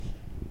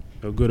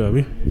You're good,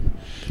 Abby.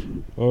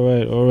 All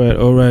right.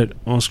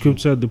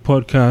 Unscripted, the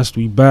podcast.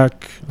 We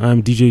back.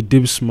 I'm DJ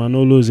Dibs.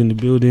 Manolo is in the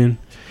building.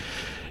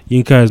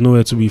 Yinka is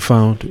nowhere to be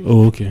found.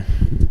 Oh, okay.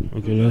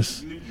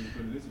 Let's.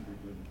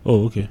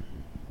 Oh, okay.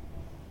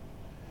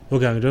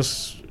 Okay, I can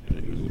just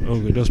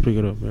pick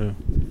it up. Yeah.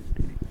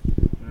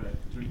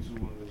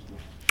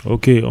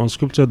 Okay,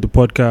 Unscripted, the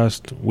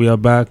podcast. We are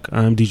back.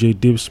 I'm DJ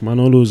Dibs.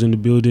 Manolo is in the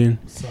building.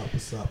 What's up?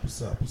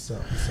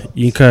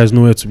 Yinka is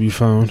nowhere to be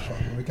found.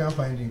 We can't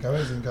find Yinka.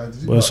 Where's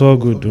Yinka? But it's all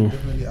good, though.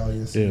 Definitely out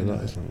yesterday. Yeah,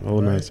 that's all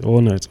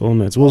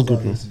night. What's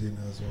good, man?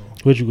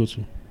 Where'd you go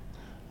to?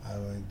 I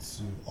went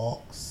to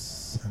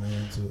Ox and I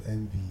went to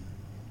Envy.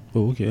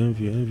 Oh, okay,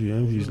 Envy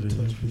is Other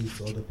there.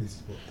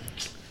 places, but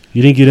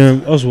You didn't get them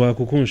Oswa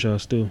Kukunsha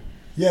still.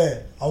 yeah,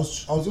 I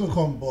was gonna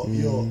come, but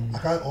I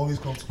can't always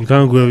come to. You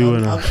can't go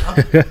everywhere now.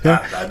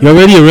 You're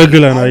already a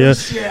regular now, yeah.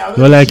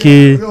 You're like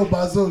a Yo,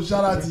 Bazo,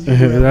 shout out to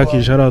you. like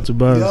shout out to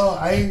Baz. Yo,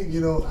 I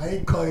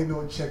ain't calling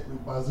no check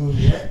with Bazo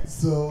yet,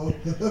 so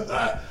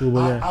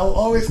I'll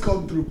always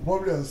come through,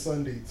 probably on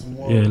Sunday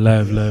tomorrow. Yeah,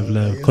 live.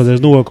 Because there's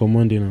no work on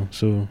Monday now,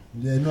 so.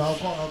 Yeah, no, I'll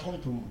come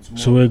tomorrow.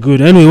 So we're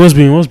good. Anyway, what's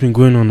been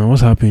going on now?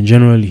 What's happening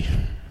generally?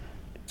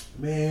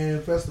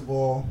 Man, first of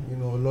all, a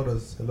lot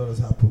has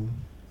happened.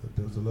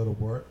 There was a lot of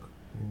work,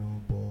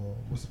 but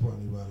most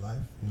importantly, we're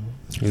alive,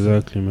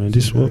 Exactly, man.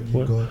 This what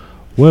you know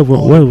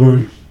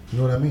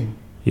what I mean?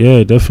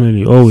 Yeah,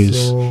 definitely, always.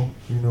 So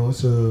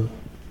so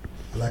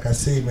like I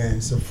say, man,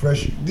 it's a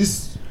fresh.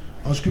 This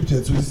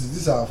unscripted. So this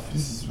is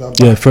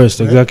yeah, first,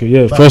 right? Exactly.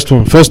 Yeah, back.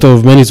 First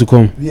of many to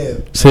come. Yeah.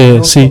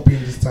 See,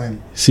 this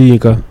time. See,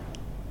 Yinka.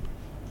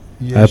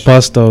 Yeah, I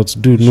passed out,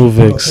 dude. No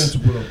vex.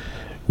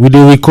 We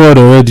did record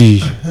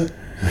already.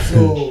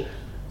 So,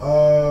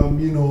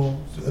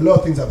 a lot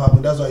of things have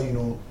happened. That's why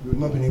we've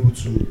not been able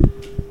to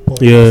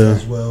podcast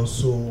as well.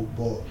 So,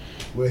 but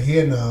we're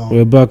here now.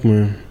 We're back,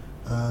 man.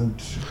 And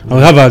I'll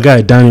have our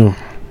guy Daniel.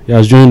 He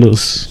has joined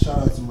us. Shout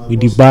out to my with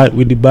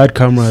the bad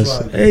cameras.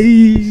 Swag.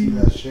 Hey,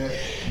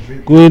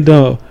 Drip, going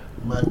down.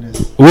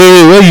 madness. Wait,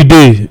 where you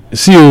dey?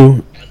 See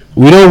you.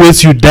 We don't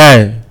wait you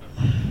die.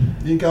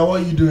 Yinka, what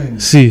are you doing?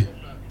 See,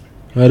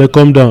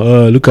 come down.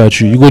 Look at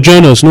you. You go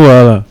join us. No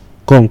wahala.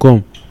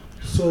 Come.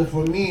 So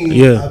for me,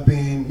 Yeah. I've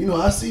been,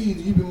 I see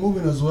you've been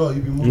moving as well.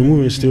 You've been You're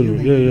moving still.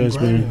 Yeah, it's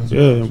been.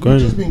 Yeah, I'm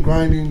grinding. Just been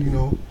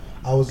grinding.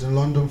 I was in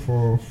London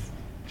for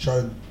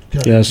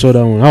Yeah, I saw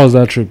that one. How was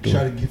that trip, though?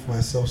 Try to give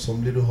myself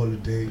some little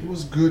holiday. It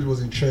was good. It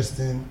was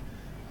interesting.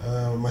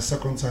 My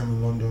second time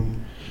in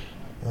London.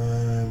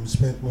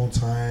 Spent more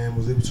time.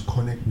 Was able to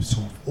connect with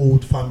some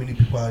old family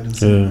people I hadn't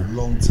seen in a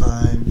long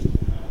time.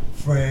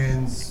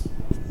 Friends.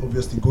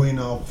 Obviously, going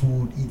out,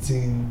 food,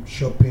 eating,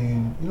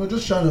 shopping.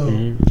 Just trying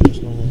to.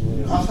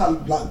 After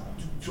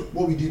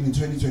what we did in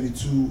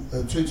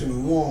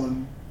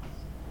 2021.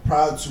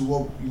 Prior to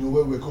what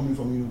where we're coming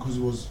from, because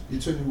it was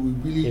it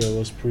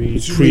was pre.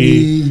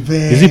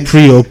 Events. Is it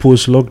pre or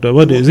post lockdown?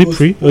 What is it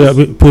pre?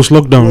 Post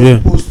lockdown.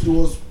 It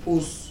was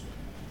post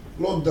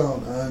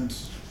lockdown, and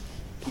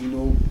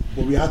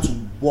but we had to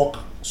work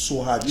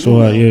so hard. To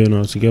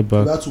get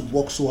back. We had to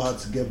work so hard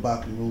to get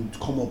back. To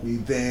come up with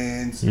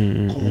events,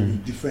 come up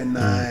with different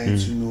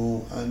nights.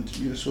 And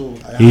so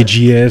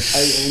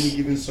AGS. Any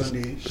given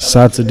Sunday,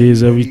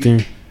 Saturdays,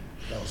 everything.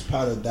 That was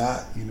part of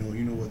that. You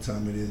know what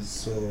time it is.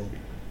 So.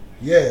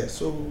 Yeah,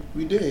 so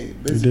we did.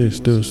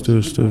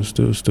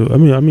 Still. I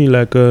mean,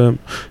 like,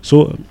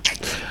 so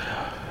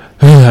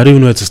I don't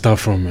even know where to start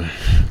from, man.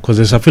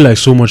 Because I feel like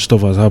so much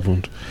stuff has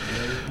happened.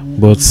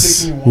 But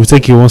we'll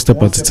take it one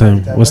step at a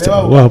time. What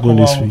happened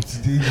this week?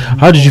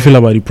 How did you feel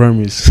about the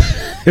primaries?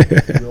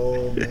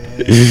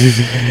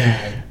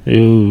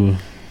 Yo,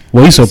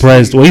 were you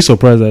surprised?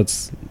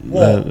 that?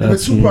 Well, there were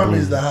two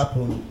primaries that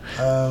happened.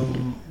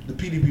 The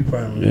PDP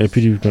primary. Yeah,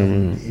 PDP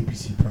primary. The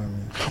APC primary.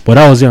 But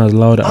that wasn't as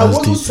loud as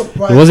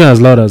surprised. It wasn't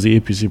as loud as the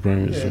APC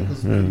primaries. Yeah,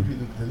 because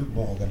they look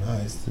more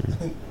organized.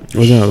 It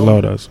wasn't as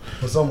loud as.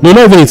 No, not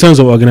even in terms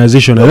of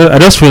organization. I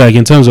just feel like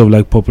in terms of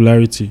like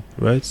popularity,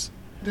 right?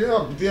 They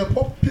are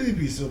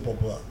PDP is so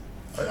popular.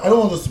 I don't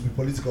want us to be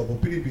political,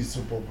 but PDP is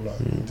so popular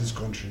in this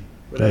country.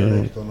 Whether you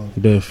like it or not.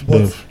 Def.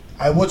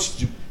 I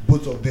watched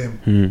both of them.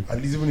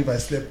 At least even if I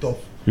slept off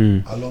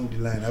along the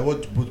line, I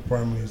watched both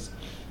primaries.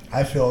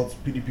 I felt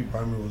PDP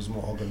primary was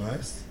more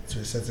organized to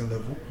a certain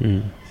level.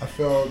 I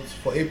felt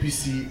for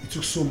APC it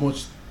took so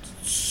much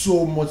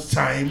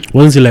time.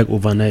 Wasn't it like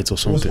overnight or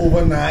something? It was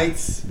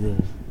overnight. Bro.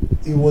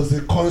 It was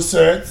a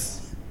concert.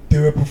 They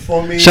were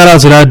performing. Shout out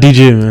to that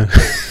DJ, man.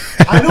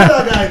 I know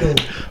that guy though.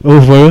 Oh,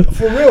 for real?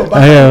 For real,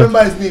 but I don't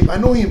remember his name. I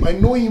know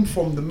him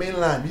from the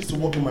mainland. He used to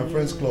work in my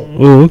friend's club.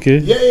 Oh, okay.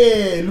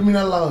 Yeah,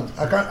 Lumina Lounge.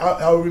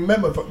 I'll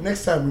remember.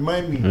 Next time,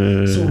 remind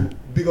me. So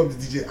big up the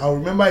DJ. I'll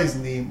remember his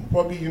name.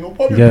 Probably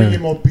bring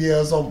him up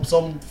here.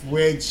 Some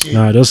weird shit.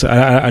 Nah,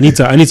 I need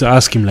to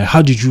ask him, like,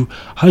 how did you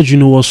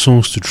know what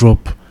songs to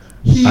drop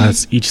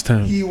at each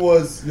time? He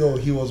was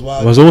wild.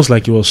 It was almost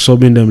like he was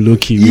subbing them low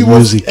key with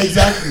music.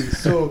 Exactly.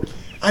 So.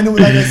 I know,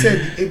 like I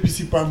said, the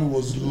APC primary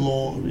was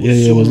long.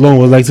 It was long.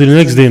 It was like to the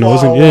next day. It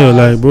wasn't. Yeah,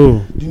 like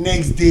bro. The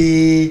next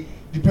day,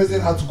 the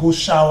president had to go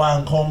shower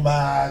and come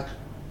back.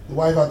 The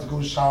wife had to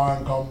go shower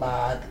and come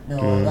back. You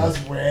know, that's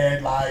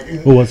weird. Like,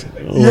 because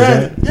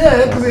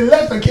they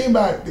left and came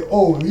back.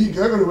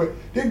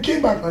 They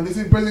came back and they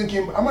said the president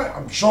came.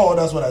 I'm sure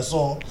that's what I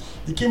saw.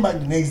 He came back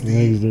the next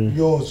day.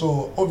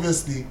 So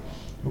obviously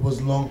it was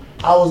long.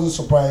 I wasn't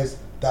surprised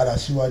that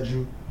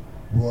Asiwaju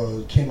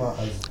came out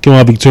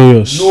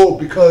victorious. No,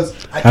 because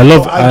I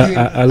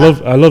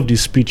love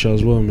this speech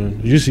as well,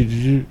 man. Did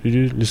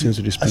you listen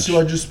to the speech?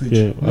 Asiwaju speech.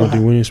 Yeah, the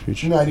winning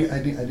speech. No, I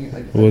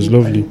didn't. It was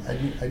lovely. I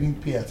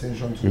didn't pay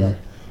attention to that,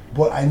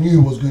 but I knew he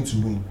was going to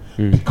win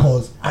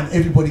because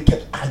everybody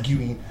kept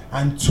arguing,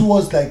 and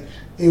towards like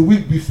a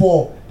week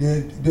before,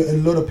 a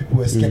lot of people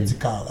were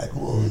skeptical, like,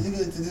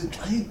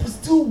 but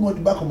still, at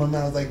the back of my mind,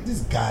 I was like,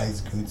 this guy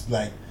is going to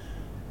like.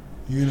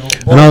 You know,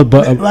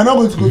 but we're not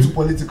going to go to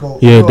political.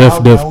 Yeah,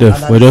 def.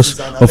 We're just,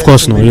 of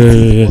course, no.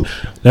 Yeah.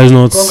 Let's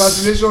not.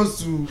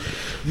 Congratulations to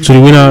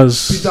the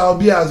winners. Peter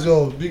Obi as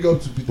well. Big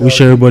up to Peter.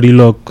 Wish everybody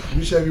luck.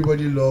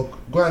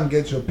 Go and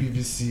get your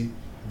PVC.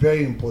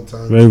 Very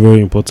important. Very,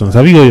 very important.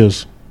 Have you got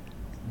yours?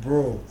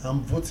 Bro,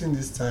 I'm voting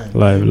this time.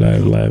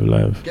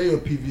 Live. Get your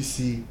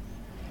PVC.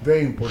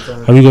 Very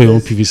important. Have you got your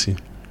own PVC?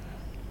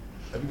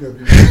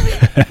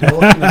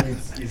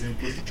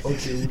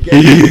 Okay,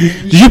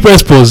 did you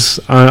press pause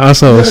and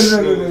answer us?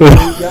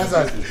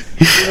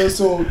 No.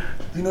 So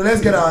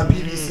let's get our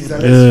PVCs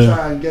and let's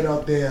try and get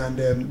out there. And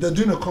they're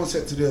doing a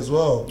concert today as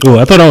well. Oh,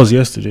 I thought that was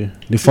yesterday.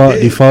 The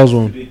Files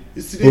one.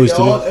 It's today.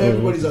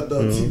 Everybody's at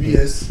the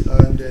TBS,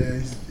 and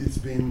it's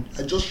been.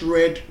 I just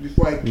read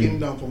before I came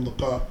down from the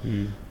car.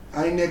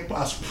 INEC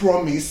has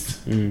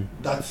promised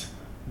that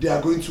they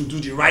are going to do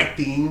the right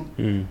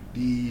thing.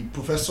 The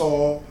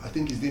professor, I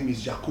think his name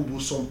is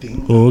Yakubu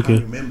something. I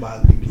can't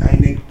remember. The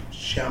INEC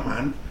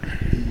chairman,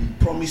 he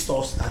promised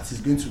us that he's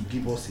going to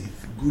give us a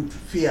good,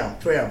 free and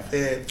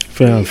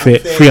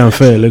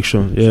fair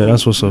election. Yeah, so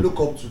that's what's up. Look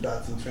up to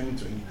that in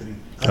 2023.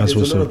 There's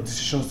a lot of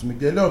decisions to make.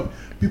 There are a lot of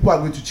people are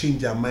going to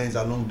change their minds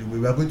along the way.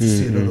 We are going to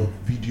see a lot of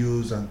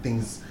videos and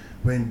things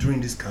during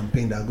this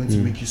campaign that are going to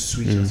make you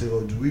switch and say,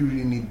 "Oh, do we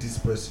really need this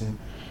person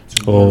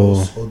to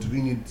rule us, or do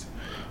we need?"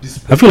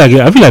 I feel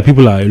like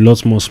people are a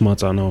lot more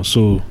smarter now,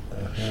 so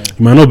it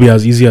might not be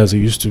as easy as it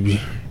used to be.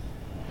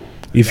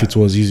 If it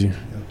was easy,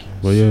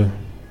 but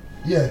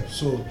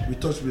so we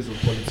touch base on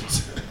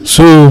politics.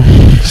 So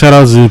shout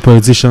out to the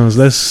politicians.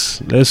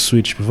 Let's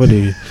switch before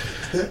they.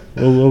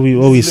 What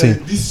we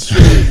saying?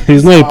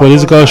 It's not a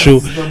political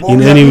show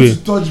in any way.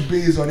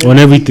 On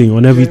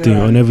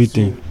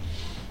everything.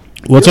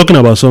 We're talking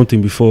about something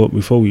before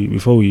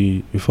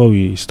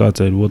we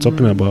started. We're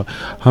talking about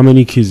how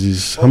many kids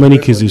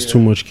is too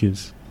much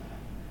kids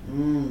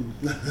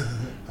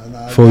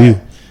for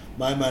you.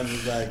 My man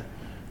was like,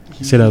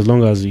 he said as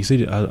long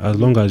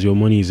as your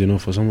money is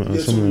enough for someone.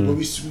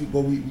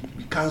 But we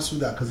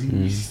cancelled that because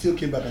he still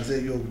came back and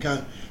said, "Yo,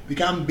 we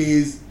can't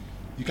base."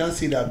 You can't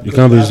say that. You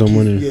can't base on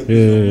money. Like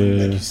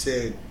you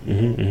said.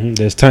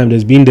 There's time.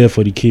 There's been there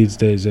for the kids.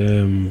 There's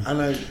and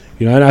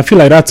I feel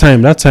like that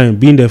time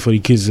being there for the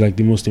kids is like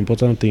the most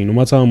important thing, no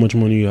matter how much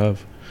money you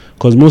have.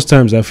 Because most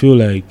times I feel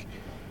like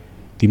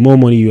the more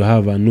money you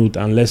have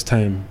and less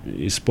time,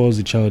 it spoils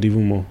the child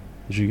even more.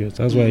 You get?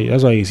 That's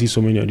why you see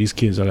so many of these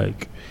kids are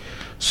like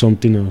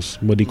something else,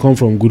 but they come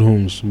from good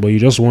homes. But you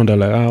just wonder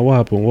like, what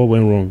happened? What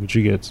went wrong?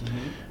 You get?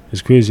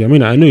 It's crazy. I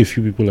mean, I know a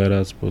few people like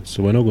that, but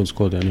so we're not going to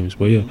call their names.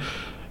 But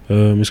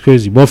it's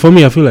crazy. But for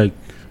me, I feel like.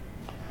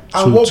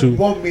 And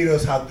what made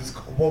us have this?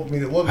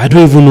 I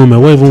don't even know,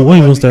 man. What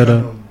even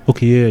started?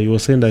 Okay, you were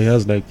saying that he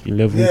has like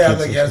 11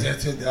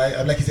 kids.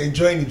 I'm like he's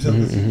enjoying himself.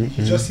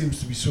 He just seems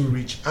to be so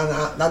rich, and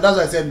that's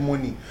why I said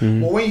money.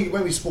 But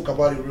when we spoke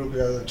about it real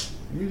quick, I was like,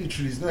 really,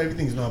 truly,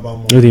 everything is not about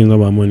money. Everything is not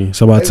about money.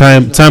 It's about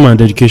time and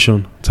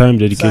dedication. Time and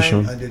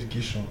dedication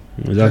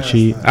is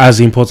actually as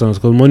important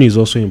because money is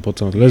also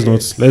important. Let's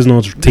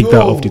not take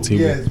that off the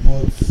table. Yes,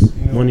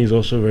 but money is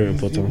also very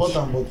important.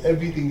 But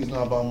everything is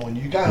not about money.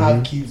 You can't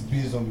have kids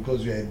based on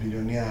because you're a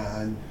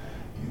billionaire and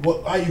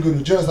what are you going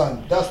to just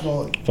and that's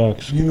not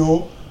facts. It's maybe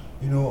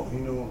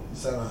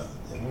it's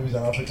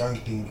an African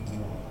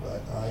thing.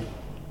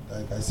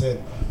 Like I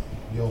said,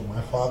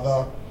 my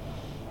father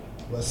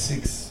was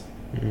 6.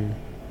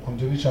 I'm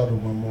the only child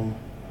of my mom.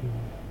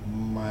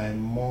 My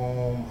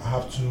mom, I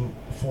have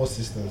 4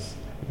 sisters.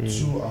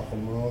 2 are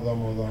from another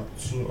mother,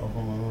 2 are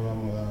from another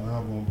mother, and I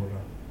have 1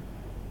 brother.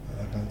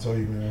 I can tell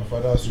you, man, my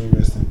father so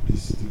rest in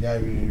peace. The guy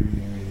really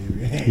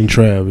in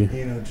try, really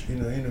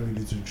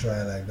to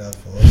try like that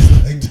for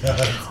us, like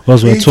that.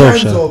 Was in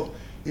 12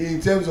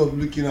 in terms of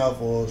looking out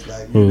for us,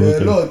 like there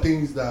are a lot of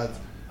things that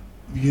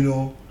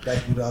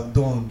that would have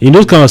done. In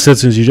those kind of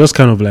settings, you just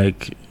kind of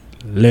like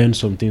learn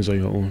some things on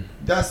your own.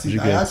 That's it.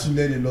 I had to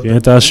learn a lot. You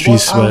enter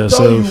streets by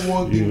yourself. I'll tell you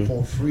one thing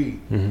for free.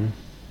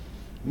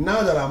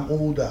 Now that I'm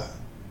older,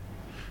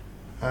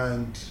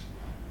 and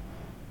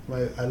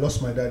I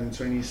lost my dad in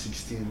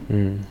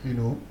 2016.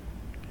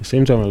 The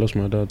same time I lost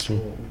my dad too.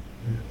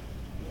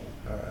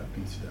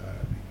 R.I.P. to the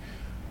R.I.P.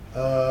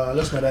 I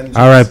lost my dad in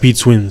R.I.P.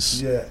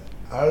 twins. Yeah,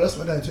 I lost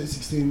my dad in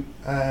 2016,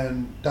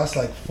 and that's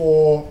like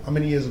how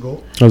many years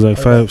ago? That was like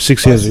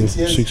 6 years ago.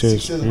 6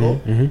 years ago.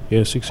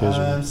 Yeah, 6 years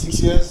ago.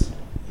 6 years,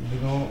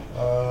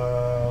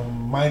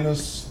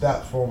 minus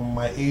that from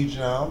my age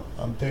now,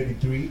 I'm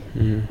 33.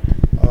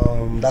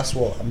 That's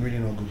what I'm really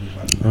not good with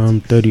mathematics.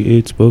 I'm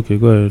 38, but okay,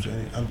 go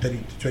ahead. I'm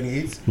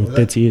 28? No,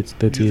 38.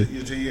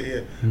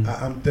 You're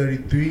I'm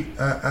 33.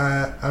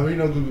 I'm really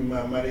not good with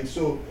mathematics.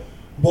 So,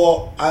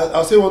 but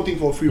I'll say one thing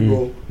for free,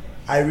 bro.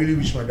 I really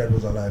wish my dad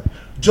was alive.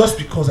 Just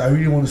because I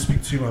really want to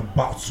speak to him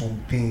about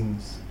some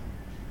things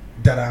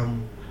that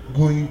I'm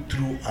going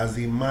through as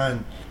a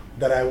man,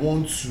 that I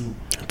want to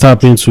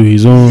tap into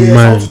his own mind.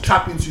 I want to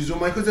tap into his own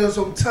mind. Because there was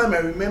some time, I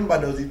remember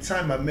there was a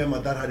time I met my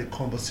dad, had a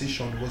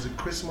conversation. It was a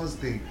Christmas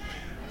day,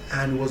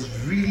 and it was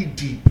really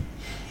deep.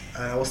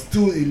 And I was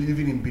still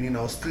living in Benin.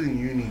 I was still in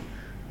uni.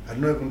 I'd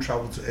not even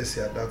traveled to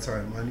SA at that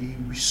time,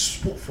 and we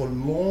spoke for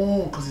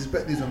long because his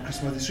birthday is on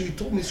Christmas Day. So he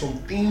told me some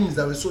things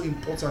that were so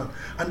important,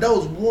 and that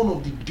was one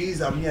of the days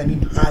that me and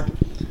him had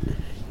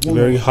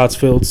very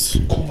heartfelt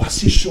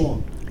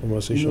conversation.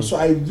 So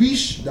I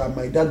wish that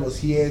my dad was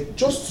here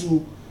just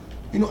to,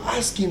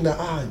 ask him that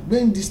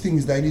when these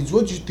things like this,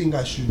 what do you think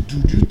I should do?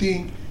 Do you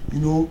think,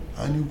 and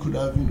you could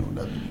have,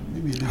 that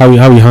maybe how we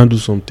handle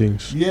some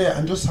things. Yeah,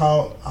 and just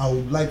how I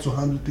would like to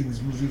handle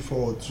things moving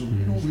forward too.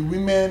 With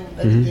women,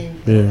 everything.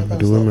 Yeah, with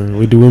the women.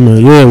 With the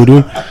women. Yeah, we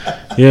do.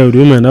 Yeah, with the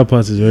women. That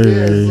part is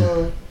very.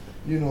 So,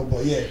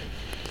 but yeah.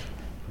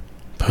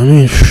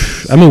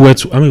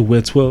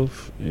 we're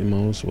 12 in my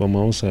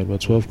own side. We're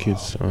 12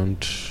 kids, and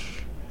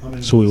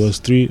so it was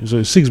 3.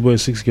 So 6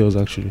 boys, 6 girls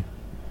actually.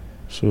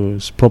 So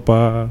it's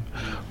proper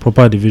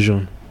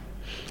division.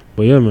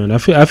 But yeah, man, I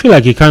feel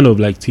like it kind of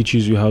like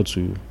teaches you how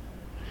to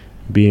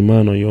be a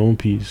man on your own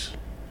piece,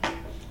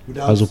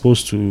 as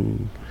opposed to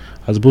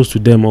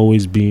them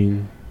always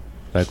being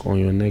like on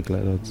your neck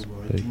like that.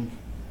 I think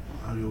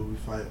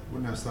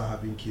when I start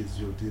having kids,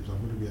 I'm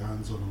going to be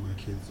hands-on on my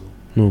kids.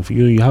 No, for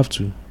you have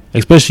to.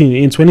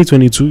 Especially in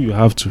 2022, you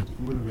have to.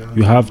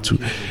 You have to.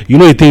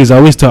 The thing is, I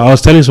was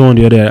telling someone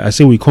the other day, I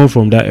say we come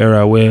from that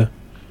era where,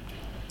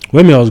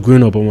 when I was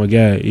growing up, I'm a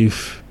guy,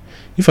 if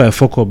I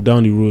fuck up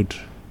down the road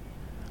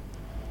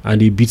and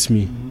they beat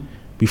me,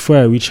 before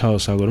I reach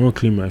house, I gotta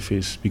clean my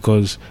face,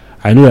 because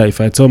I know that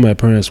if I tell my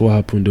parents what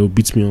happened, they'll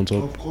beat me on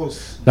top. Of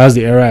course. That's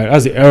the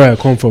era I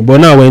come from. But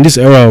now we're in this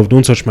era of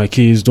don't touch my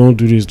kids, don't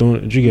do this,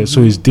 don't you get?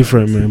 So it's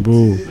different, man,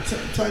 bro.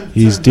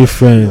 It's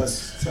different.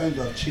 Times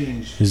have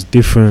changed. It's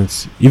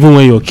different. Even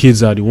when your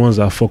kids are the ones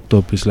that are fucked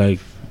up, it's like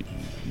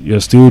you're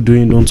still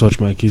doing don't touch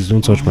my kids,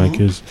 don't touch my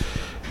kids.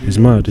 It's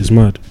mad. As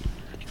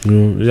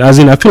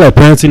in, I feel like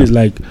parenting is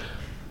like,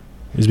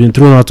 it's been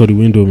thrown out of the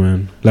window,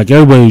 man. Like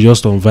everybody's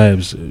just on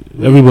vibes.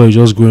 Everybody's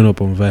just growing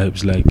up on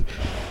vibes. Like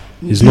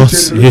it's not.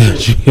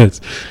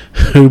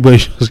 Everybody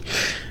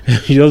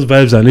just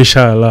vibes and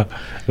inshallah.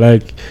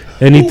 Like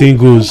anything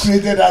goes.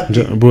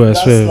 Bro, I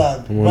swear.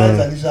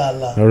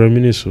 I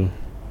reminisce. So.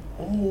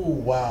 Oh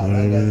wow!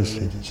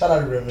 Shout out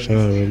to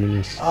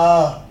Reminisce.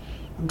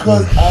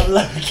 Because I'm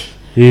like,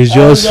 it's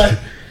just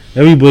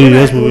everybody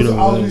just moving on.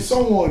 I was with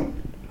someone,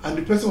 and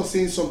the person was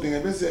saying something,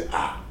 and the person said,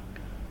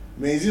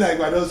 man, is it like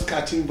we're just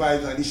catching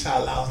vibes and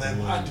inshallah? I was like,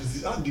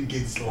 how do you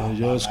get slapped?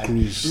 Just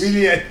cruise.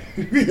 Really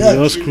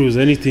just cruise.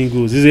 Anything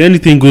goes. This is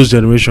anything goes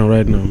generation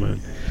right now, man.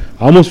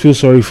 I almost feel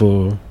sorry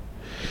for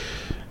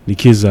the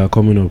kids that are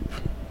coming up,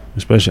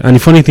 especially. And the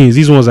funny thing is,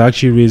 these kids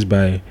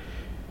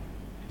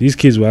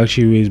were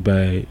actually raised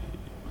by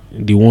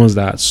the ones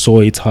that saw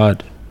it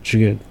hard.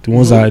 The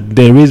ones that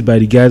they're raised by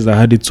the guys that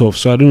had it tough.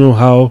 So I don't know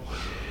how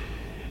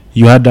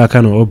you had that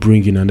kind of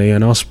upbringing and then you're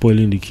now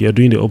spoiling the kid. You're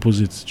doing the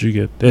opposite.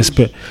 They're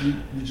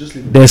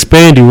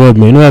sparing the world,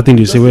 man. That thing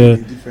they say where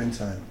different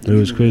time. It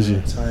was crazy.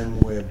 A time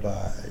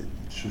whereby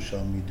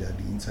social media,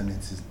 the internet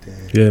is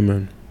there. Yeah,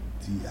 man.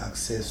 The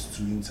access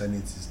to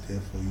internet is there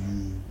for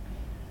you.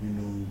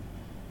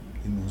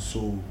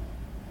 So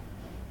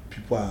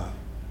people are.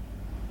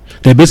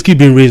 They're basically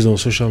being raised on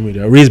social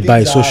media, raised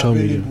by social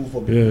media.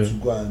 For people to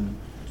go and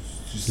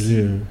to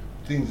see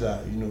things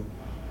that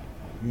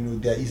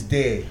there is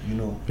there.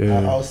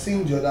 I was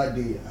saying the other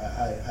day,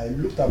 I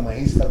looked at my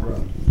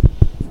Instagram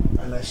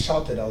and I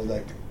shouted. I was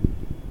like,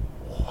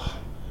 oh.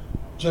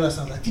 Do you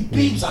understand? Like the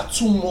babes are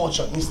too much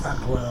on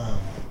Instagram.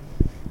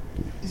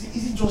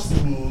 Is it just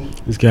me?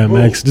 This guy,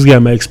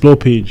 my explore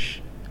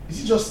page.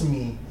 Is it just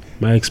me?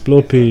 My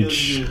explore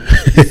page.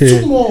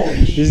 Too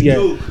much. This guy,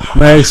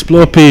 my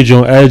explore page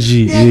on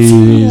IG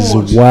is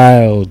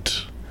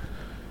wild.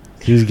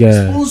 This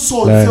guy,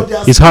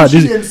 it's hard.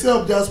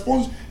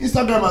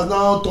 Instagram has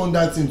now turned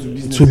that into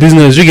business. To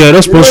business, you get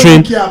just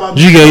sponsoring.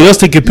 You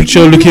just take a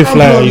picture looking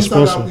fly. You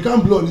sponsor. You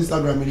can't blow on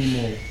Instagram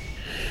anymore.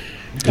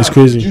 It's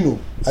crazy.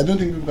 I don't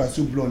think people can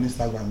still blow on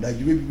Instagram like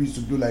the way people used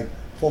to blow like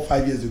 4 or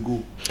 5 years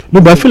ago. No,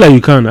 but I feel like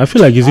you can. I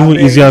feel like it's even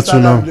easier Instagram, to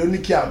now. They only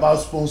care about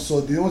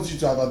sponsors. They want you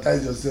to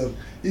advertise yourself.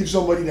 If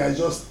somebody that is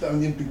just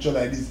standing picture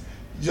like this,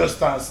 just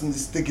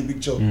stands, take a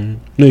picture. No,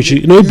 but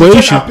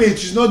you should. Page,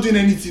 she's not doing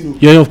anything.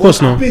 Yeah, of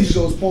course not.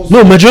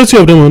 No, majority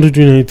of them are not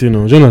doing anything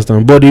now. Do you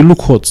understand? But they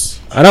look hot,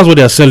 and that's what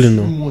they're selling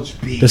now.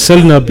 They're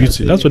selling that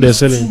beauty. That's what they're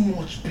selling.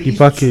 The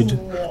package,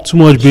 too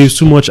much babes,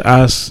 too much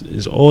ass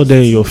is all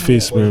there in your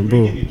face, man,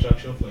 bro.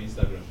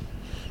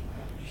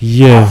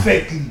 Yeah.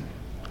 Perfectly.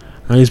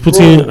 And he's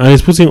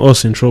putting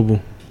us in trouble.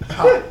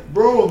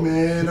 Bro,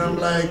 man, I'm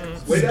like,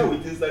 whether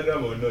with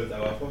Instagram or not,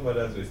 our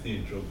forefathers were still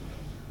in trouble.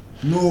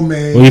 No,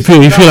 man. But you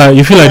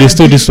feel like they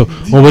stole this stuff.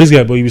 Oh, but this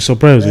guy, but you'll be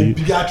surprised.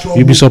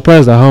 You'll be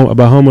surprised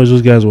about how much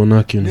those guys were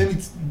knocking.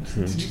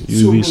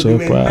 You'll be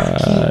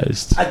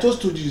surprised. I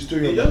just told you the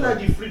story. They just had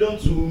the freedom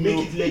to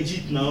make it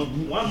legit now.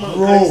 One man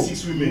carries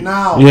 6 women.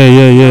 Now.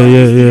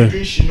 Yeah.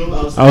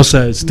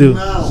 Outside still.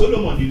 Now.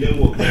 Solomon didn't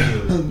work.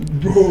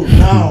 Bro,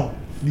 now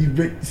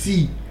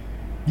see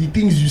the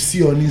things you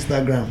see on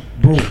Instagram,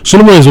 bro.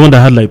 Solomon is the one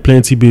that had like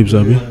plenty babes,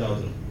 abi.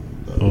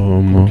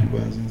 Oh man.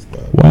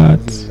 What?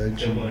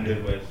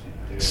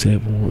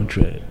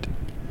 700.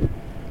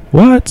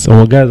 What?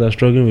 Some guys are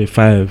struggling with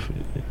 5.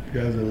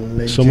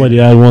 Somebody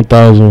had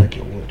 1,000.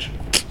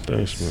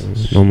 Thanks, man.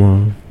 No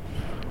more.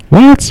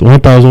 What?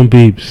 1,000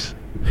 babes.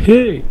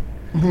 Hey.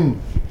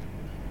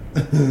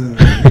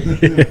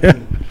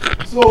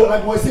 So, like what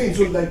I was saying,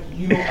 so like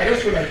I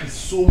just feel like it's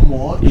so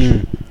much.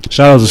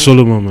 Shout out to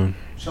Solomon, man.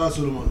 Shout out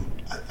to Solomon.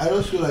 I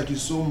just feel like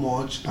it's so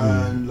much,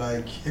 and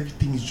like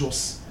everything is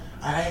just.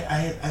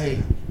 I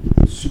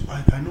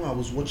know I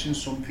was watching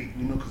something,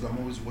 because I'm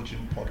always watching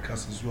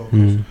podcasts as well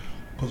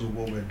because of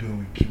what we're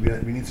doing.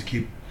 We need to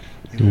keep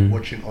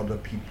watching other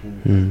people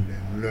and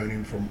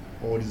learning from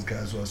all these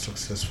guys who are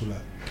successful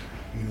at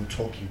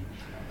talking.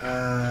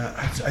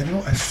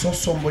 I saw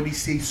somebody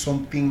say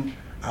something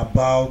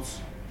about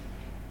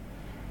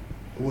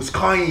it was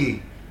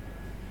Kanye.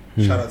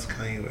 Shout out to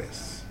Kanye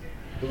West.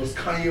 It was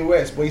Kanye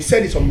West, but he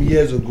said it some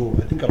years ago.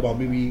 I think about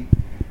maybe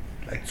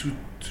like 2-3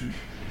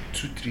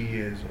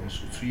 years or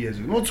so, 2 years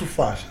ago, not too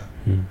fast.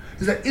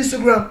 It's like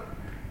Instagram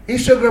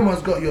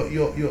has got your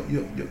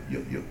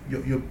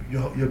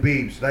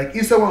babes. Like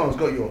Instagram has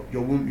got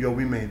your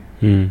women.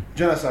 Do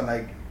you understand?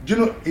 Like, he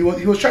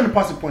was trying to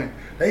pass a point.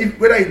 Like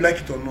whether you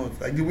like it or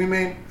not, like the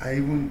women are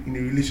even in a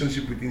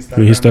relationship with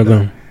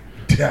Instagram.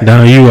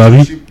 Than you,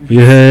 Abby.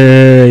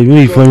 Yeah,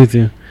 really funny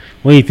thing.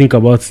 When you think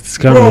about it, it's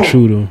kind of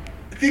true though.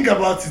 Think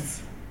about it.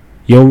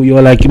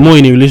 You're like more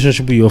in a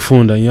relationship with your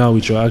phone than you are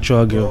with your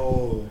actual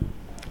girl.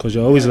 Because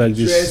you're always like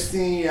this.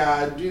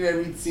 You're doing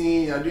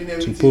everything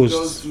to post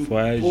just for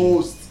IG.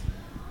 Post.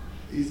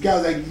 These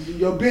guys like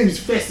your babe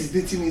first is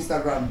dating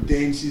Instagram,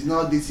 then she's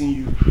now dating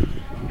you.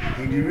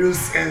 In the real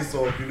sense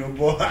of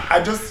but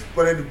I just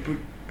wanted to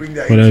bring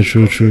that. But that's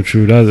true.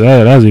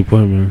 That's the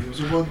point, man.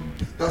 So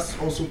that's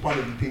also part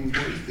of the thing.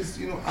 But it's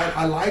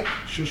I like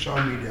social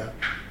media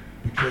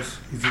because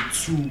it's a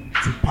tool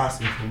to pass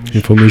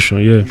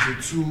information. Yeah.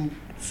 It's a tool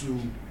to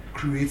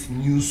create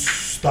new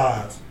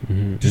stars,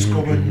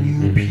 discover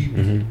new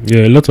people.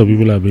 Yeah, a lot of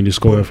people have been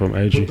discovered from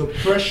IG. But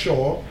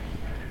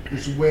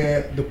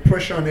the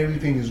pressure and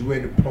everything is where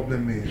the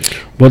problem is.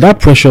 But that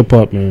pressure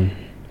part, man,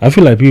 I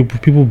feel like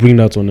people bring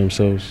that on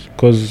themselves.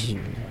 Because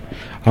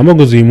I'm not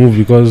going to move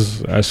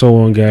because I saw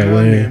one guy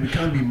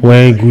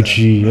wearing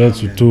Gucci head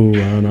to toe,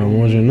 and I'm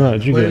wondering, a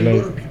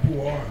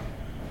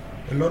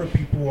lot of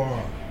people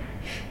are.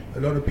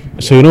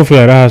 So you don't feel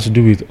like that has to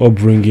do with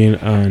upbringing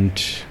and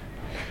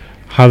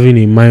having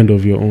a mind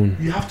of your own?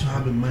 You have to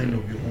have a mind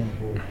of your own,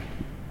 bro.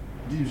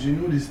 You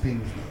know these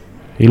things.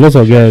 A lot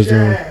of guys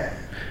don't.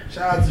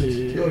 Shout out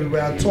to we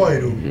are Toy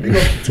though. Big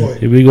up to Toy.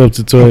 Big up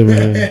to Toy,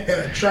 man.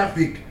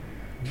 Traffic,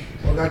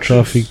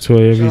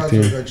 Toy,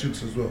 everything. Shout out to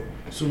as well.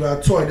 So we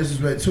are Toy. This is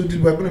where. So we're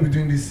going to be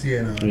doing this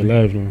here now. We're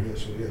live now.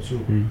 So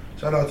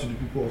shout out to the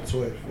people of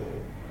Toy for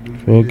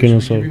hooking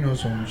us up. Giving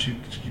us some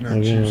chicken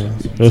and chips.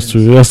 That's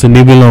the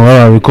neighbor now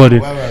while I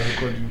recorded.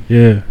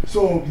 Yeah.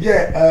 So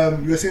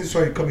you were saying,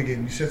 sorry, come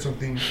again. You said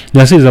something.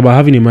 I said it's about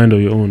having a mind of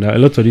your own. That a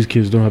lot of these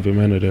kids don't have a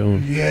mind of their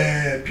own.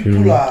 Yeah,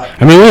 people are.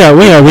 I mean,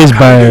 when you're raised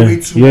by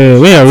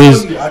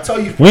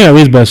when you're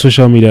raised by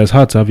social media, it's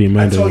hard to have a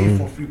mind of your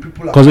own.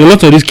 Because a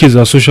lot of these kids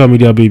are social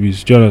media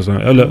babies. Do you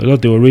understand? A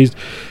lot they were raised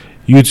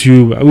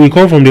YouTube. We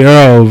come from the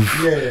era of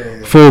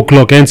 4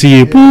 o'clock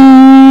NTA.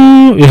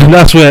 Yeah,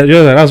 that's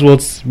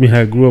what me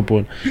I grew up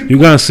on. You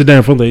go and sit down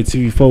in front of the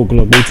TV 4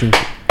 o'clock waiting.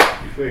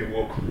 Before you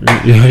walk.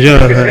 I'm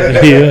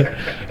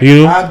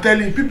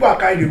telling you, people are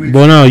carried away.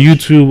 But now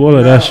YouTube, all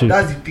of that shit.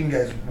 That's the thing,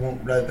 guys.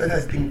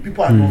 That's the thing.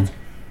 People are not.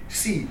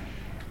 See,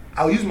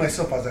 I'll use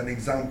myself as an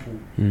example.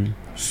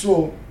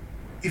 So,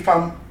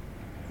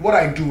 what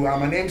I do,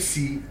 I'm an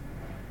MC,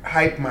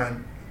 hype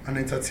man, an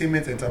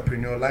entertainment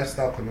entrepreneur,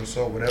 lifestyle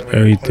connoisseur, whatever.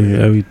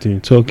 Everything.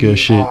 Talk your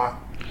shit.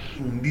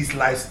 In this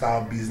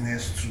lifestyle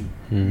business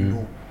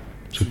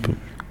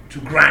to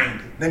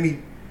grind. Let me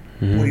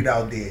put it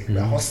out there.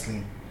 We're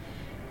hustling.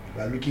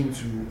 We're looking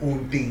to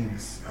own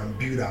things and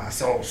build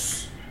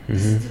ourselves.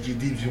 This is DJ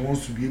Dibs. He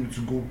wants to be able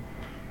to go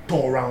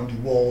tour around the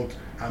world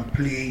and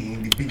play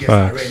in the biggest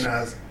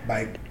arenas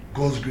by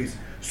God's grace.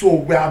 So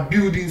we are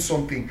building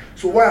something.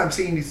 So why I'm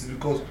saying this is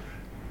because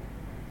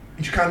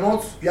you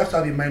have to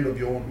have a mind of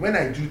your own. When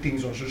I do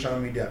things on social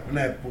media, when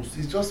I post,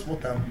 it's just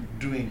what I'm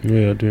doing.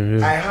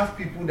 Yeah. I have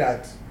people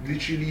that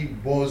literally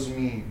buzz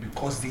me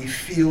because they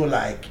feel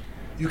like,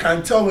 you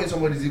can tell when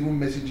somebody's even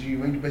messaging you,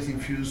 when the person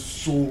feels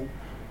so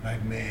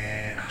like,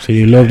 man. So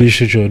you love this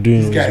shit you're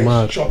doing. This guy is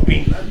mad.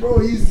 chopping. Like, bro,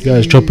 This guy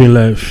is chopping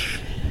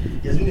life.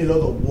 There's been a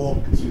lot of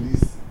work to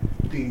this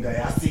thing that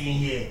you're seeing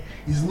here.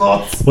 It's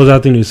not. What's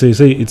that thing they say?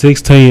 Say it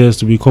takes 10 years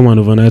to become an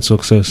overnight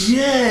success.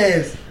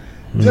 Yes.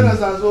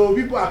 So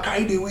people are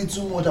carried away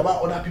too much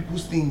about other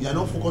people's things. You're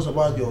not focused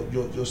about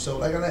yourself.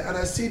 Like, and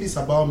I say this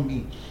about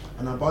me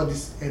and about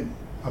this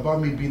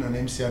about me being an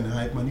MC and a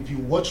hype man. If you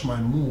watch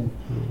my move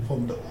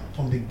from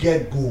the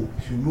get go,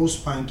 if you know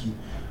Spanky,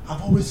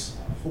 I've always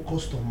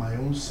focused on my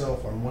own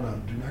self and what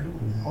I'm doing. I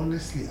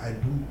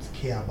don't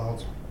care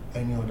about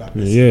any other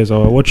person. Yes, I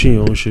was watching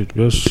your own shit.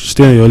 Just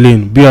stay in your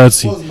lane.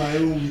 BRT. What's my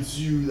own with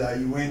you that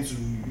you went to?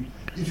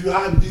 If you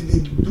have they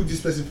do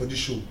this person for this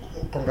show,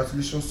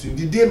 congratulations to you.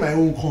 The day my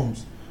own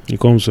comes, it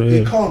comes.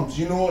 It comes.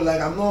 You know,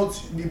 like I'm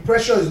not. The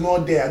pressure is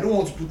not there. I don't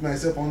want to put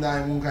myself under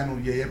one kind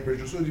of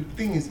pressure. So the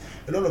thing is,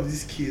 a lot of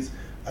these kids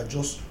are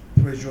just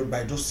pressured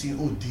by just seeing,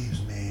 oh,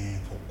 Dibs, man,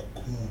 for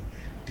Cocoon,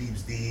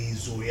 Dibs,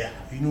 Zoya.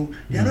 You know,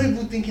 they're not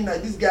even thinking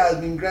that this guy has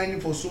been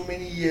grinding for so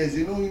many years.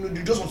 You know,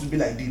 you just want to be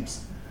like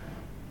Dibs.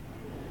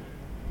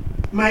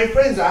 My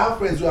friends, I have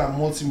friends who are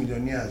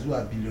multi-millionaires, who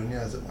are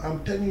billionaires.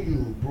 I'm telling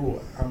you,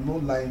 bro, I'm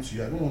not lying to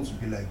you. I don't want to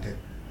be like them.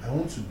 I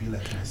want to be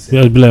like myself.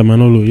 Yeah, be like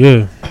Manolo,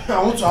 yeah.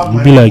 I want to have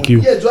my be like own.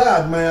 you. Yeah, do I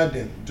admire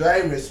them? Do I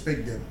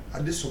respect them?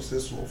 Are they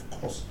successful? Of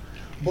course.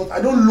 But I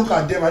don't look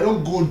at them. I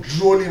don't go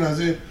drooling and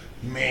say,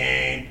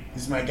 man,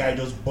 this my guy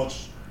just bought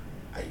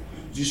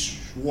this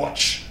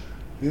watch.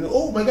 You know,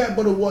 oh, my guy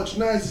bought a watch.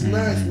 Nice, it's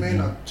nice,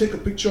 man. I'll take a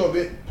picture of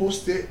it,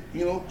 post it,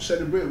 you know,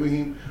 celebrate with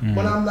him.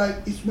 But I'm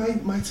like, it's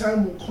my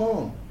time will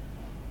come.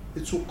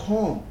 It will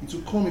come. It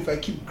will come if I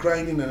keep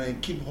grinding and I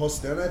keep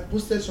hustling. And I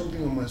posted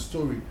something on my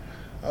story.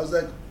 I was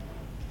like,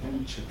 let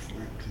me check for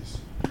it, please.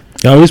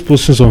 You're always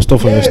posting some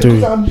stuff on your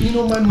story.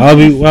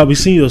 I'll be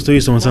seeing your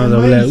story sometimes.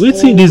 I'll be like, wait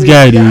till this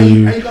guy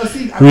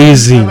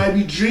crazy. I might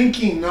be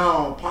drinking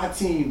now,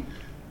 partying,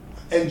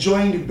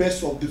 enjoying the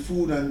best of the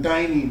food and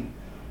dining.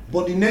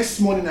 But the next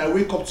morning I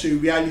wake up to a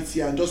reality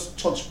and just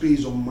touch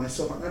base on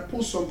myself and I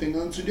post something.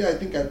 And today I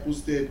think I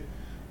posted,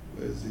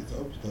 where is it? I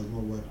hope it has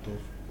not wiped off.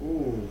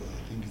 Oh,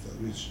 I think it's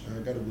at which I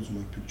gotta go to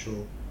my picture.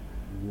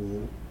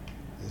 Whoa,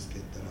 let's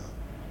get that out.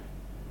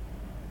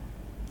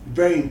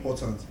 Very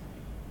important.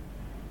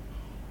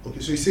 Okay,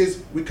 so it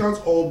says we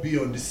can't all be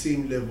on the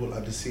same level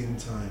at the same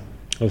time.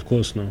 Of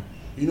course, no.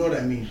 You know what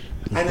I mean?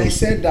 And I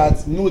said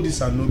that, know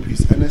this and know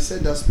peace. And I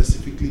said that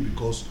specifically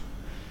because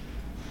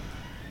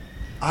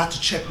I had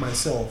to check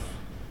myself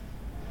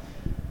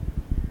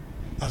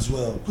as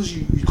well. Because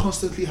you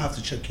constantly have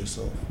to check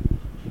yourself.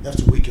 You have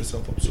to wake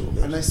yourself up. So,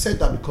 and I said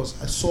that because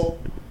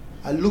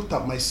I looked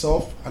at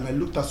myself and I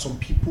looked at some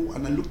people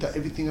and I looked at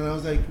everything and I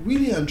was like,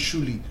 really and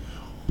truly,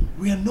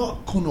 we are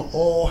not gonna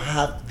all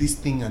have this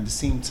thing at the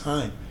same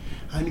time.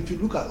 And if you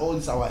look at all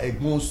these our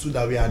Egmonts too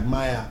that we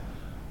admire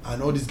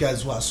and all these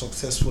guys who are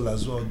successful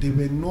as well, they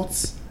were not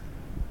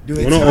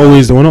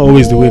always the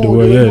way they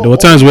were. Yeah, there were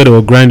times where they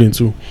were grinding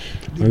too.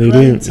 The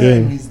grind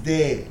time is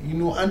there, you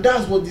know, and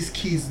that's what these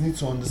kids need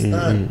to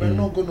understand. We're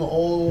not gonna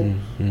all.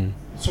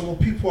 Some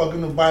people are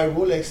gonna buy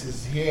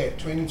Rolexes here,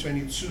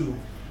 2022.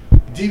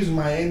 Dibs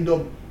might end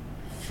up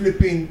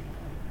flipping.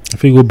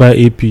 If you go buy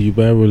AP, you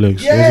buy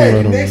Rolex.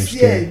 Yeah, next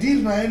year,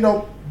 Dibs might end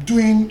up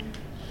doing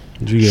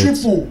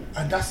triple,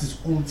 and that's his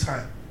own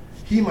time.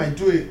 He might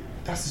do it.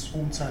 That's his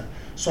own time.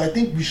 So I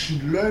think we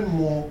should learn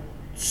more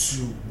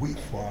to wait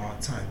for our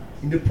time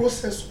in the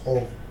process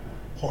of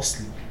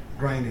hustling,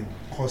 grinding,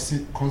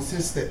 consistency.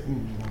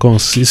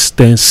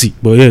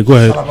 But yeah, go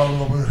ahead.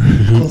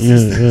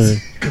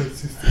 Consistency.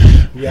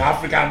 We are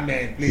African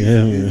men, please.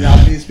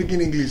 I've been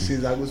speaking English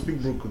since I go speak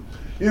broken.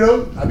 You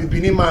know, I be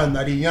Benin man,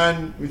 I be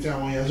yarn with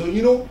one year. So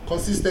you know,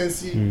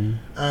 consistency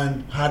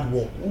and hard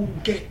work. We'll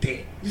get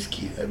there. This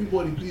kid,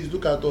 everybody, please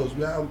look at us.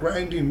 We are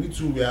grinding. We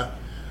too, we are.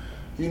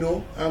 You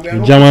know, and we are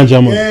not we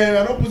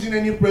are not putting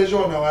any pressure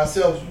on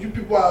ourselves. You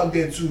people out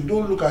there too,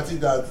 don't look at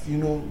it that, you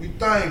know, with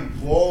time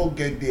we'll all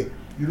get there.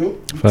 You know,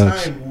 with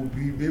time we'll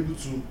be able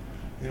to,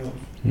 you know,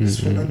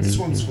 this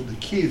one's for the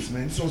kids,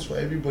 man. This one's for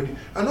everybody,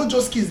 and not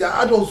just kids. The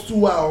adults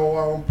too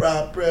are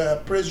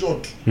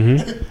pressured.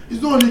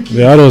 It's not only kids.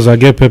 The adults that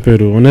get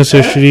peppered,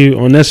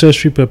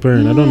 unnecessary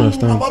peppering. I don't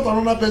understand. About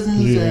another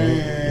person's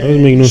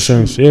doesn't make no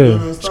sense.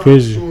 Yeah, it's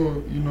crazy.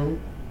 So, you know,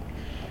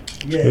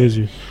 it's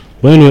crazy.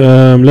 But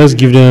anyway, let's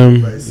give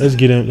them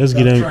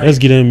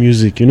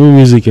music. You know,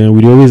 music, and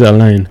we always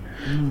align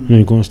when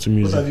it comes to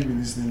music. What have you been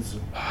listening to?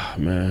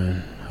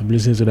 Man, I've been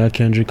listening to that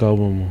Kendrick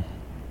album.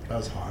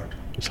 That's hard.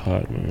 It's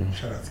hard, man.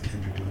 Shout out to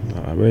Kendrick.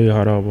 Very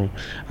hard album.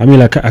 I mean,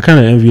 like, I kind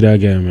of envy that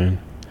guy, man.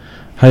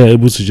 how you're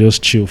able to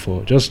just chill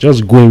for just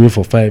go away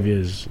for 5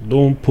 years.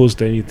 Don't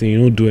post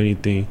anything, don't do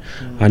anything,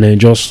 and then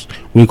just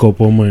wake up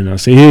one morning and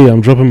say, "Hey,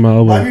 I'm dropping my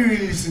album." Have you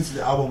really listened to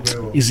the album very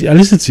well? I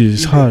listen to it.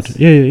 It's hard.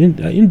 Yeah,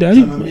 in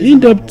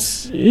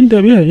depth.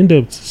 Yeah, in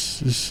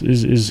depth. It's solid,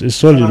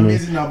 It's an man.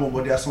 amazing album,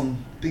 but there are some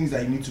things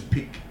that you need to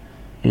pick.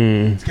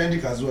 It's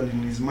Kendrick as well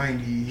in his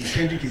mind.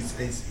 Kendrick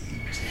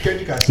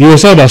has. You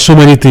also have so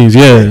many things.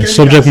 Yeah,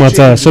 subject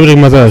matter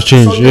has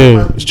changed.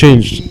 Yeah, it's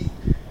changed.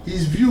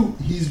 His view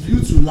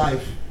to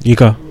life.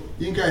 Yinka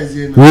is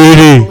here now.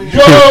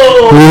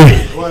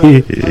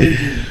 really.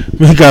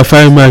 Make a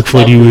fine mic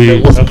for the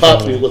way. What's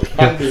popping?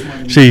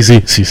 See.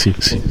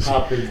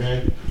 Popping,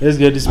 man. Let's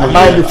get this man. Am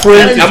I the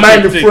friend?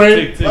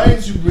 Why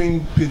didn't you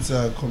bring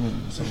pizza?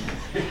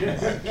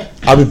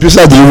 I'm a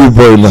pizza delivery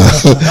boy now.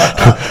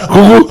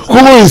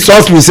 Who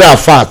insults me say I'm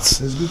fat?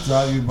 It's good to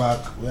have you back.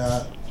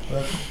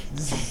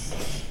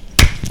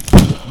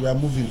 We are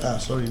moving.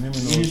 Sorry, let me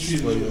know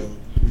for your.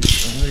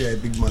 I know you're a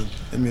big man.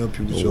 Let me help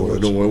you with your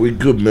watch. Don't worry, we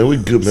good, man. We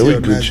Gucci.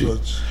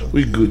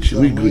 We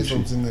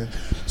Gucci.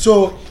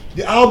 So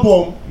the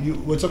album you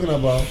were talking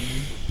about,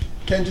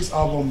 Kendrick's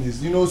album is,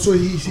 so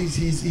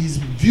his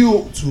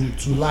view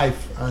to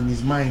life and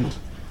his mind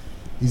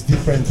is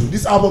different.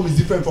 This album is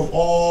different from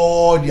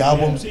all the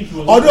albums.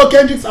 Although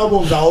Kendrick's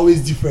albums are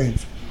always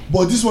different,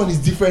 but this one is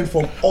different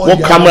from all.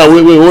 What camera?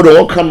 Wait, hold on.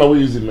 What camera we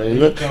using,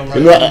 man?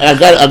 I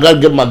got to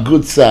get my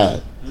good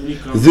side.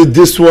 Is it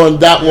this one,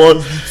 that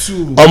one?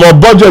 My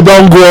budget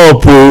don't go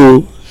up,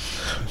 oh.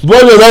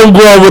 Budget don't go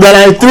up, but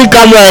there are 3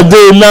 cameras a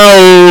day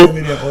now.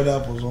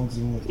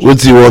 What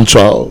do you want,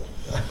 child?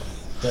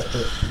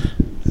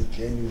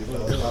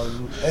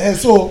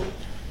 So,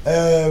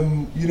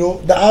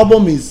 the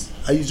album is.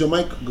 I use your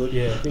mic, good.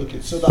 Yeah.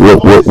 Okay. So the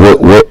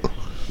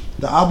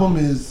the album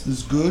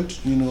is good,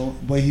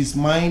 but his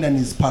mind and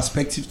his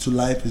perspective to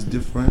life is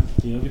different.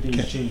 Yeah, everything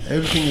has changed.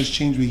 Everything has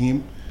changed with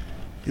him.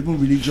 Even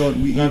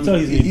religion, You can tell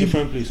he's in a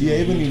different place. Yeah,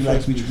 even in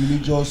like with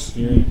religious,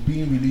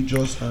 being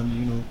religious,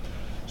 and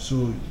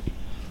so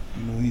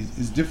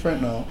he's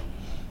different now.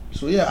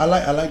 So yeah, I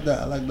like that.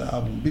 I like that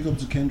album. Big up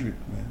to Kendrick,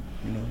 man.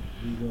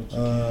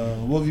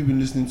 What have you been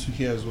listening to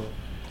here as well?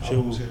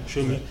 Show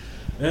me.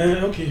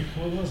 Okay,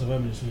 what else have I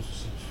been listening to?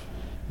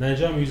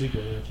 Nigerian music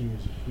or Yankee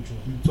music? Which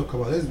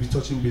one? Let's be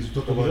touching base. We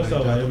talk about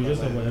Nigeria.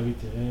 Just about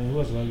everything. Who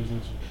else have I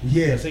listened to?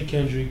 Yeah. I say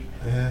Kendrick.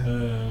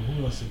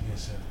 Who else again?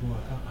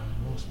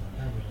 I'm lost, man.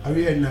 Have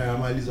you heard Naira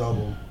Marley's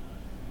album?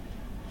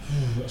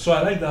 So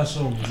I like that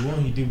song, the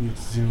one he did with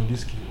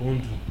Zinodiski,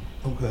 Ondu.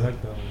 Okay. I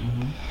like that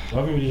one. I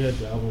haven't really heard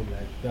the album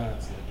like that,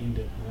 like in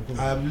depth.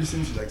 I've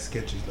listened to like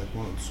sketches, like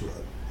 1 or 2.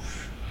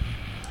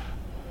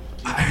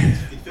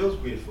 It feels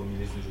weird for me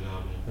listening to the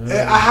album.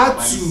 I had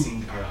to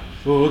sing around.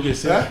 Oh, okay.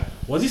 So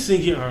was he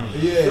singing around?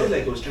 Yeah. It felt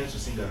like I was trying to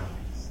sing around.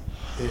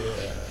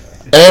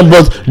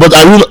 But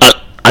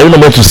are you not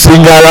meant to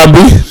sing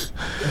Arabic?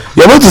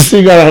 You're meant to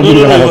sing Arabic.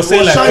 No, right?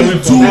 say like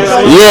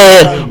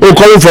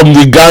coming from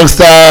the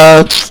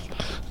gangster.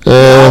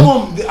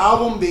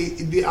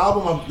 The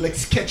album of like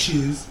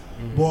sketches,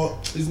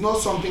 but it's not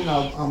something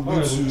I'm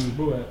going to.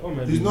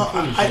 It's not.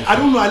 I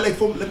don't know. I like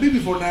maybe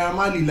for Naira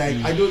Marley, like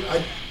I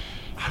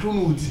don't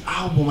know this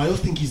album. I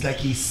just think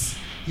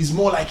he's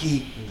more like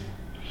a,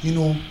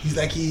 he's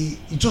like he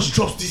just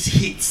drops these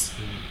hits,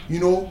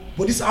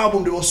 But this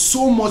album, there was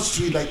so much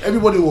to it. Like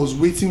everybody was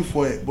waiting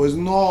for it, but it's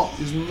not.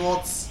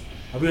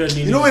 Have you heard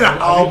when an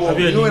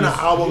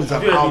album is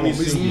an album,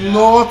 it's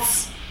not.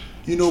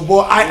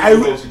 But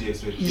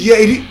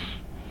it.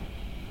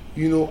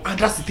 And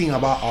that's the thing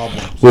about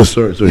albums. Oh,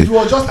 sorry. If it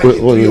was just like a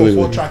 3 or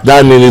 4 track,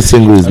 that Nene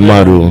single is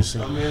mad,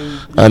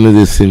 I know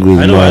this single is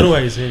mad. I know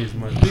why he's saying it's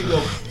mad.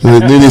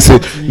 Nene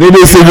single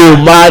is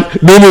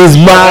mad. Nene is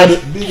mad.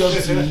 Big up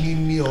to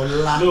Nini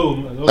Ola.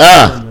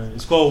 No,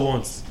 it's called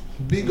Once.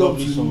 Big up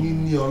to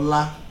Nini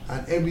Ola,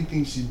 and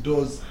everything she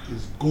does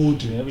is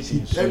golden.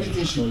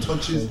 Everything she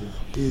touches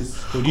is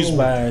produced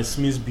by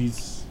Smith's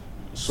Beats.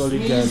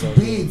 Solid guys. Smith's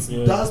Beats.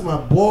 That's my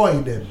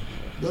boy.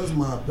 That's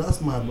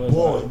my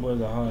boy.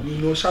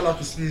 Shout out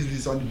to Smith's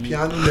Beats on the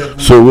piano level.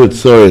 So wait,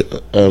 sorry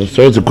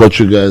to cut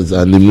you guys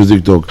and the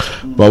music talk,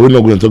 but we're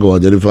not going to talk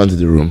about the elephant in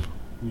the room.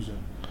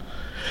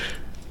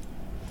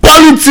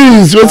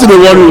 Politics. What's the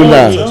worry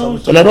now?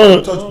 And I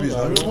don't touch base.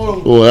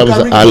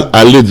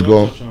 I let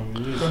go.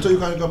 You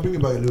can bring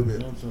it back a little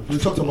bit. We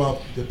talked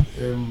about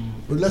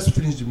but let's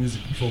finish the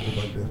music before we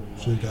go back there,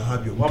 so you can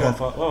have your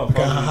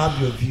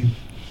have your view.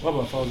 What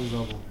about Fowl's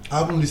album? I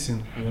haven't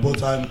listened,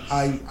 but I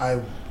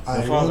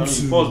want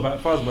to. Fowl's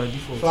by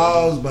default.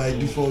 Fowl's by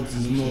default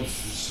is not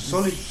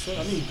solid.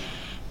 I mean,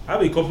 I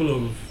have a couple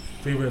of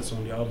favorites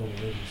on the album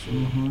already. So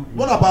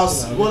What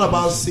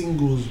about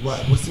singles?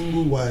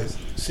 Single wise?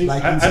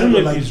 I don't know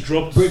if he's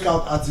dropped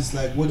breakout artists.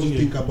 Like, what do you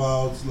think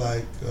about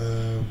like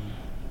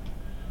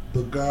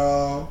the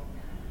girl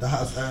that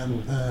has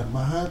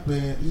my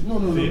husband?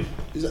 No.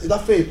 Is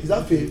that Faith?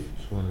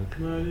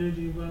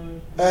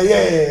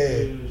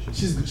 Yeah.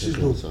 She's dope. She's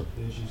dope.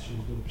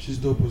 She's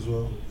dope as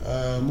well.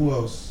 Who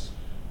else?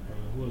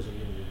 Who else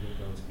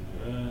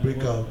again?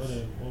 Breakout.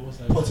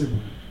 Portable.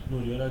 No,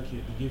 the other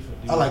kid.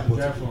 I like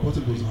Portable.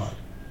 Portable's hard.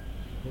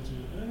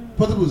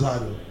 Portable's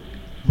hard, though.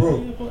 Bro.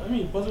 I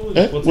mean, Portable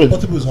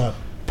Portable's hard.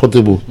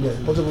 Portable. Yeah,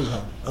 Portable's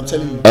hard. I'm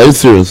telling you. Are you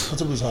serious?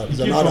 Portable's hard. He's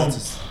an hard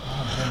artist.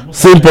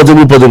 Same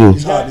Portable.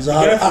 It's hard. It's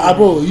hard.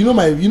 Bro, you know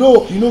my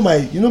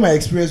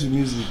experience with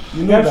music.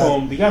 You know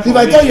that. If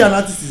I tell you an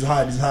artist is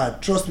hard, it's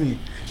hard. Trust me.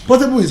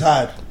 Portable is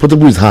hard.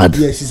 Portable is hard.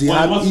 Yes, he's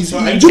hard. Do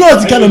you know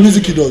what the kind of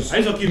music he does? Do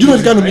you know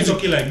the kind of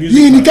music?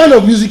 In the kind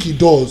of music he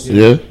does.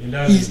 Yeah.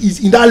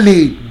 He's in that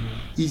lane.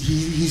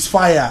 He's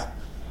fire.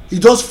 He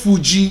does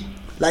Fuji,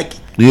 like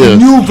a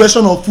new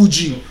version of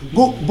Fuji.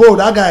 Bro,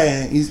 that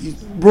guy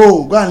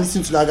bro, go and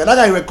listen to that guy. That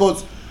guy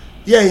records.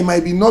 Yeah, he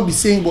might not be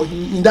saying, but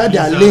in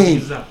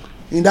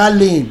that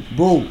lane,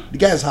 bro, the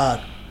guy is hard.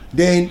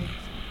 Then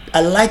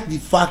I like the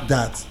fact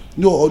that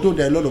although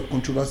there are a lot of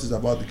controversies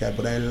about the guy,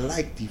 but I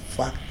like the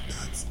fact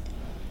that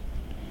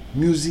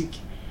music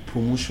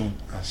promotion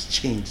has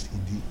changed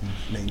in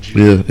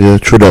Nigeria. Yeah,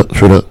 true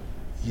that.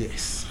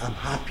 Yes, I'm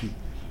happy.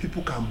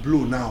 People can blow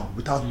now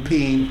without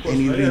paying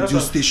any radio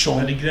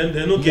station.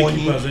 There are no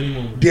gatekeepers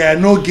anymore. There are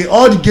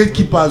all the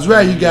gatekeepers. Where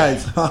are you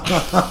guys? Don't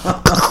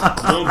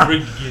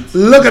break the gates.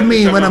 Look at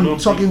me when I'm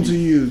talking to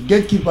you.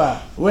 Gatekeeper,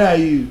 where are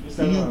you?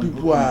 You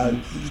people are.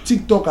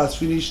 TikTok has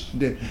finished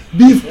there.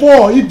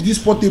 Before, if this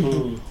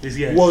Portable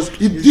was,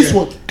 if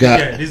Portable,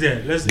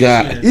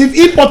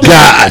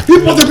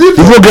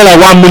 people get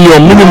like 1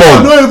 million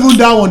minimum. Not even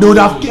that one. They would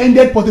have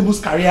ended Portable's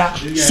career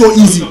so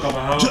easy.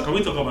 Can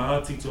we talk about how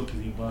TikTok is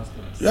a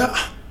bastard? Yeah.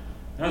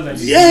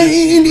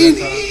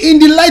 In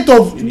the light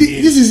of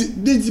this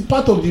is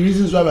part of the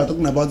reasons why we are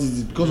talking about it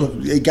is because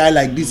of a guy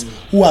like this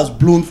who has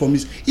blown from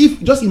this.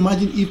 If just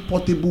imagine if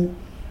Portable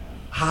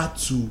had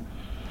to,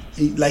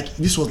 like,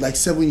 this was like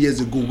 7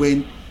 years ago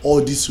when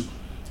all these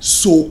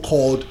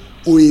so-called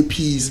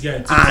OAPs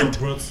and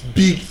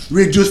big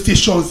radio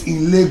stations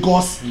in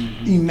Lagos,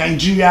 in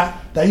Nigeria,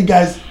 that you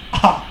guys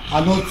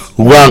are not.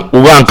 We go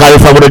and carry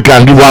fabric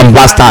and give one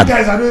bastard.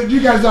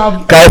 You guys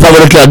have carry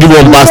fabric and give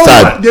one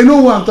bastard. They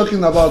know who I'm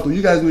talking about.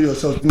 You guys know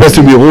yourself.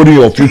 Person be holding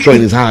your future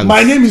in his hands.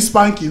 My name is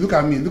Spanky. Look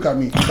at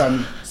me.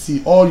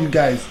 See, all you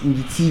guys in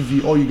the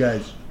TV, you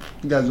guys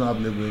don't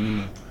have level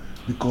anymore.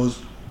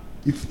 Because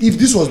if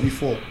this was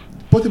before,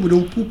 Portable, they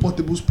will pull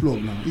Portable's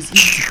plug now. It's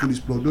easy to pull his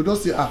plug. They'll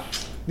just say,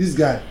 this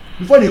guy.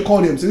 Before they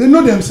call them, so they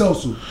know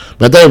themselves. So.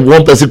 But then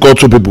one person called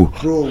 2 people.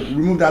 Bro,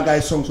 remove that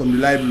guy's songs from the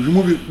library.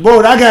 Remove it.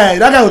 Bro, that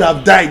guy would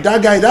have died.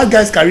 That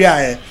guy's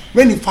career,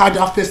 when he had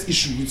that first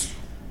issue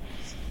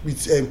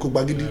with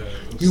Kogbagidi,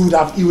 he would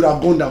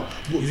have gone down.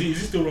 Is he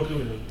still rocking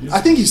with them?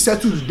 I think he's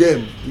settled with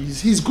them.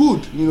 He's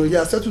good. He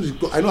has settled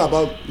with. I know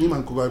about him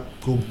and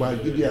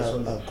Kogbagidi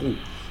are cool.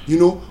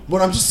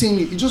 But I'm just saying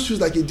it just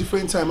feels like a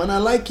different time, and I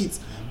like it.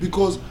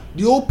 Because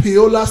the whole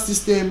payola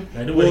system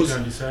nobody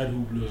can decide who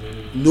blows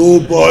anyway.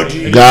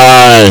 Nobody.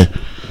 Guy.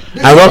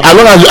 As long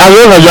as you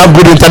have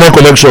good internet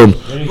connection.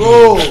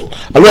 Bro.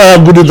 As long as you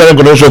have good internet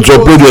connection to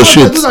upload your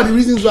shit. Those are the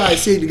reasons why I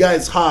say the guy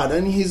is hard.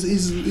 And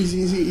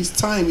his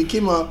time, he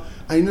came out,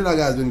 and that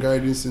guy has been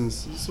guiding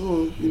since.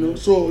 So,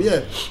 yeah.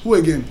 Who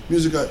again?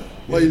 Musical.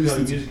 Why are you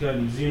listening to?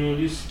 Musically, Zeno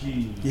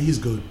Risky. Yeah, he's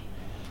good.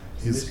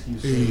 He's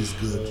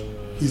good.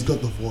 He's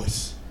got the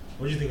voice.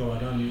 What do you think about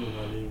that new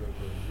Omale record?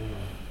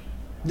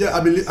 Yeah,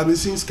 I've been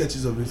seeing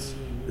sketches of it.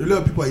 A lot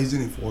of people are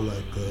using it for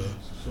like.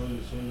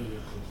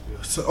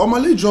 So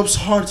Omale drops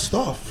hard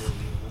stuff.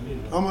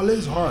 Omale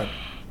is hard.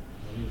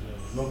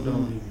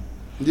 Lockdown.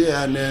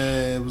 Yeah, and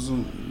it was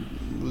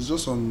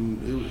just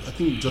on. I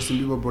think Justin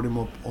Bieber brought him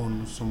up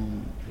on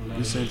some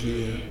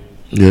recently.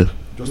 Yeah.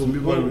 Justin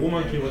Bieber.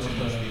 Woman came out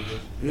after that.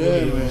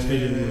 Yeah, man. I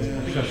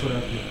think I saw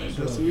that.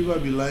 Justin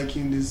Bieber be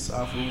liking this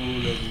Afro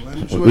level.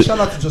 And shout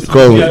out to Justin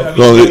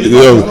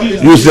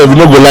Bieber. You said you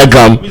don't go like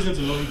him. Listen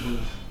to Lovey Boy.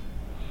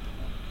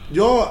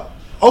 You're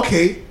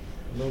okay.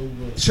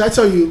 Should I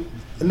tell you?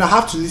 And I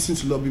have to listen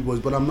to Lobby Boys,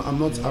 but I'm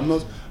not.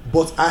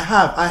 But I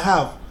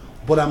have,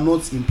 but I'm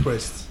not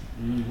impressed.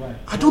 Why?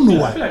 I don't know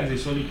why. I feel like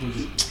it's a solid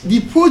project. The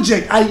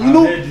project,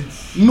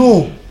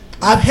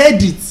 I've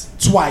heard it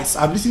twice.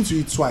 I've listened to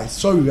it twice.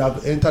 Sorry, we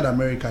have entered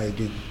America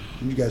again.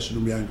 You guys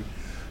shouldn't be angry.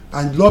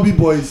 And Lobby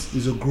Boys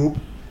is a group.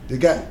 They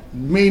got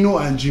Mano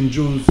and Jim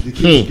Jones. They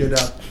came together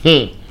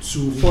to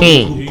form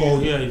a group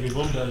called. Yeah, if you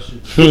form that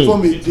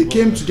shit. They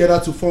came together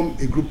to form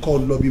a group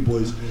called Lobby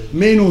Boys.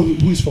 Mano,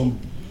 who is from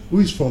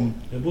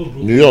They're both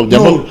Brooklyn. New York.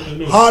 No,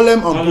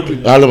 Harlem and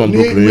Brooklyn.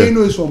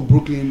 Mano is from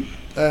Brooklyn.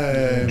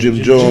 Jim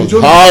Jones.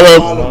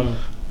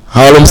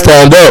 Harlem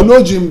stand up. I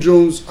know Jim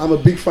Jones. I'm a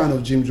big fan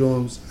of Jim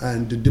Jones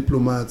and the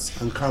Diplomats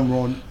and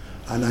Cameron.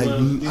 And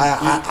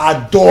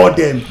I adore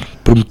them.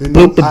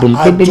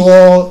 I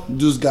adore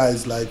those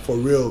guys, like, for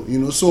real.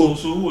 So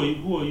who are you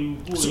going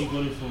for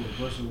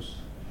versus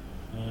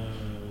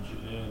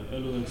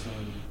LOX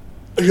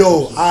and?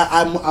 Yo,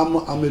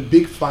 I'm a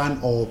big fan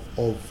of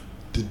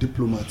the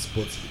diplomats,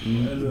 but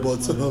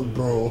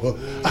bro,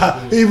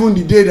 even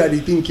the day that the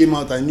thing came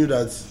out, I knew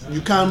that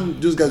you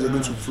can't. Those guys are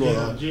going to floor.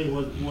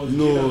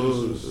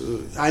 No,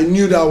 I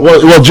knew that.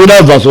 Was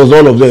Jonas versus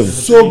all of them.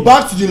 So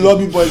back to the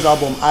Lobby Boys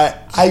album.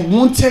 I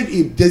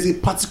wanted there's a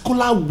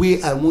particular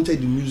way I wanted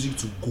the music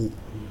to go,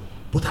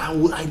 but I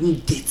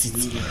didn't get it.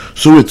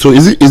 So wait, so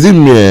is it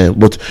me?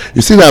 But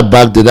you see that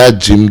back there, that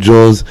Jim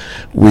Jones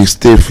with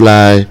Stay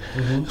Fly.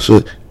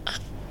 So,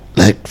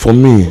 like for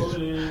me,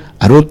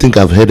 I don't think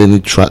I've heard any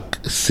track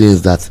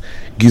since that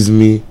gives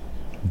me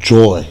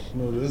joy.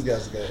 No, those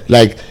guys.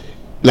 Like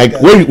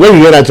when you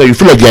hear that track, you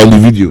feel like you're in the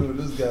video. No,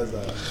 those guys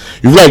are.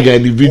 You feel like you're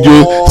in the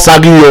video,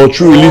 sagging your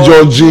true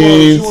religion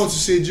jeans.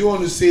 Do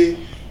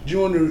you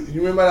want to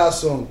remember that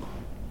song?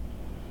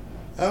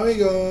 And we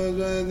go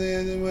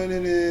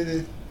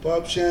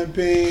pop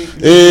champagne.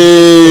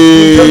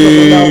 Hey.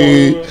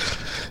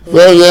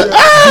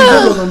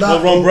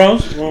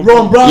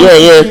 Ron Brown.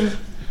 Yeah.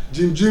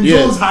 Jim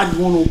Jones had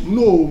one.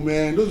 No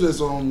man, those were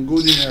some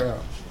golden era.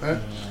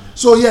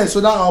 So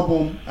that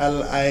album,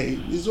 I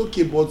it's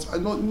okay, but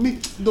there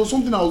was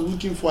something I was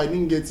looking for. I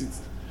didn't get it.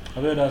 I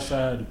read that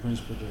side the Prince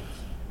Project.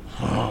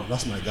 Oh,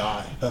 that's my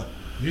guy. Did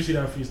you see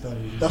that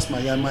freestyle? That's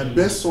my guy. My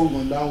best song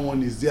on that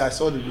one is there.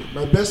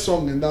 My best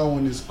song in that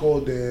one is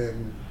called. I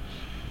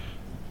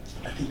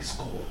think it's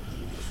called.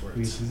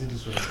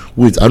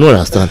 Wait, I don't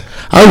understand.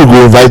 How you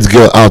go invite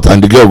girl out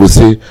and the girl will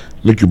say,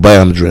 "Make you buy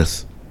am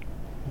dress"?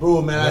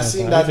 Bro, man, I've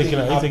seen that thing.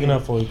 Are you taking her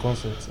for a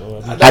concert?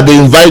 And they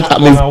invite. Are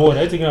you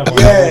taking her for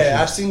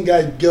I've seen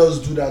girls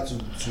do that to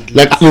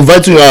like I'm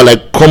inviting you out,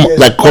 like come, yes,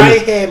 like come.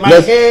 My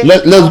hair,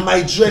 and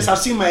my dress. I've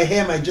seen my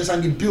hair, my dress,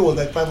 and the bill was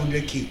like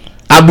 500K.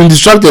 I've been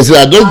distracted. So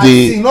I don't.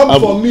 Not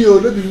for me, or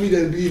not be me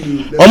then bill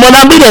you. Oh man,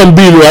 I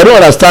bill. I don't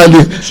understand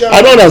this.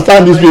 I don't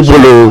understand these people.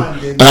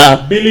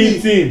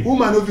 Billing team.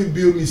 Woman no fit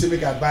bill me say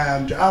make I buy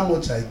am. How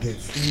much I get?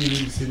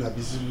 You say na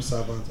be civil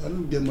servant. I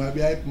don't get money. I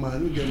be hype man. I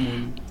don't get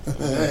money.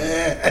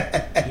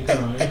 You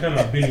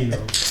cannot billing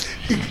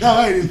now.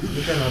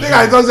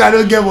 I don't say I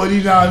don't get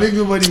money now. Make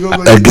nobody go.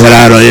 Get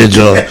out of here,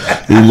 Joe.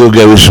 You go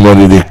get which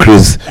money they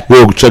crazy.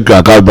 Go check your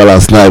account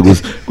balance now. Go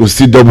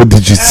see double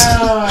digits.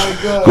 Oh my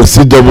God. Go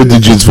see double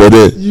digits for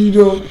that. You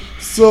know.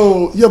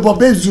 So yeah, but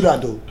babes do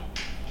that though.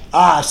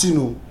 I've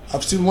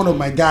seen one of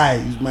my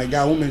guys. My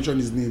guy won't mention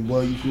his name,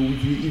 but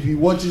if he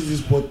watches this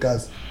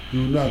podcast,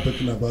 you will know I'm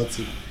talking about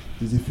him.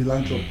 He's a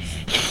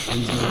philanthropist. And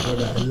he's my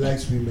brother. He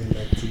likes women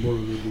like tomorrow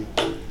really.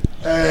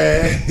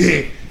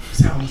 He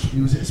said, I want to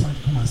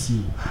come and see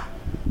you.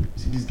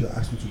 See, this girl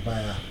asked me to buy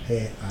her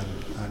hair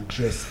and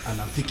dress, and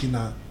I'm taking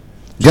her.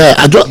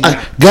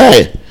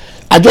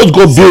 I just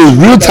got bills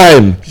real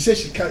time. She said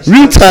she can't.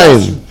 Real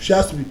time. She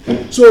asked me.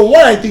 So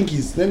what I think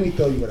is, let me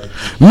tell you what I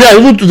think. Me, I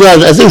even to that.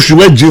 I said she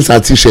wear jeans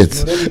and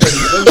t-shirts. No, let me tell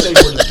you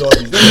what the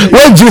story is.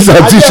 Wear jeans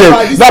and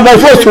t-shirts. Now my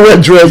first to wear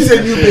dress.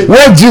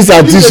 Wear jeans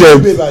and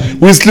t-shirts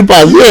with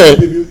slippers. Yeah.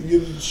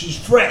 She's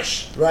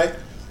fresh, right?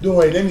 Don't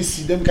worry. Let me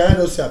see. Can I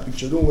just see a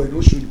picture? Don't worry.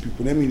 Don't show the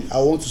people. I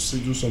want to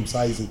do some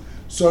sizing.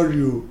 Sorry,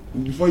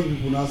 before you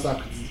people now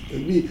start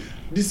me.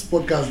 This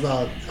podcast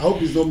now, I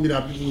hope it's not me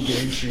that people will get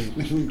entering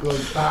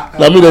because I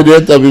don't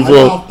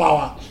have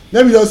power.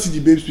 Let me just see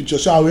the babe's picture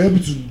so I will be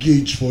able to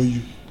gauge for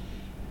you.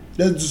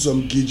 Let's do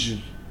some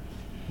gauging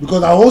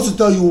because I want to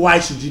tell you why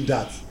she did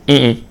that.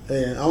 I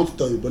want to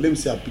tell you, but let me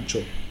see her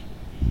picture.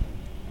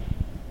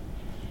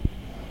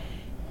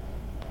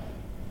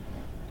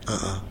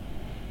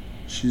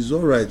 She's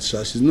alright,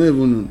 Sha. She's not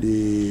even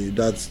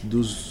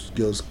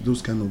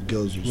those kind of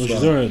girls. Well,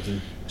 she's alright.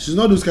 She's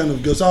not those kind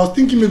of girls. So I was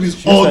thinking maybe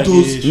it's all like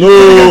those. No.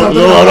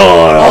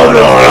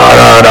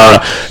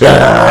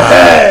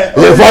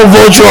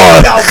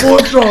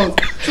 Voltron.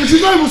 So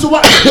she's not even so.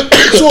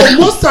 So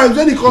most times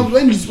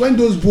when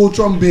those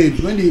Voltron babes,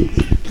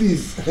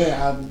 please,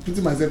 I'm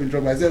putting myself in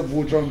trouble. I said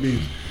Voltron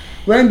babes.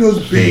 When those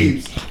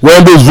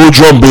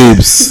Voltron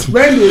babes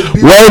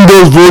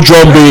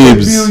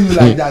feel you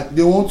like that,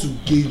 they want to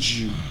gauge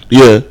you.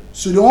 Yeah.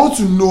 So they want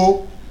to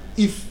know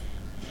if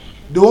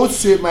they want to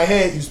say my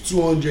hair is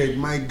 200,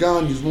 my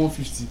gown is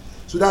 150,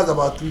 so that's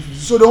about 350.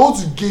 So they want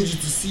to gauge you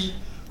to see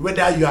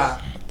whether you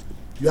have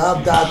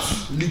that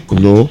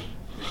liquid. No.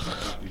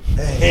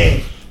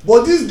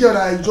 But this girl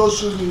that I just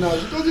showed me now,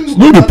 she doesn't look.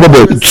 You know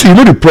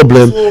the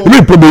problem.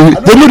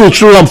 They know they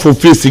show them for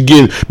face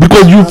again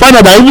because you find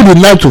out that even the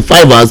 9 to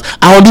 5ers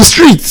are on the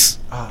streets.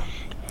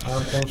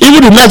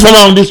 Even the 9 to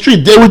 5ers on the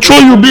street, they will show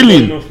you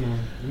billing.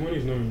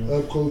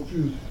 I'm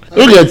confused.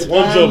 Look at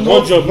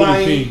one job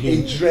buying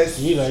a dress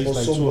for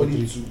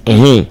somebody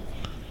to.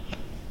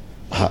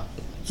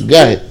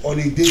 Guy. On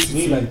a date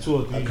me like 2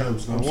 or 3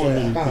 accounts. I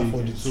can't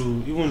afford it. So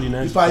even the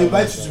night. If I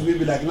invite you to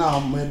maybe like now,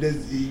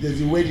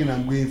 there's a wedding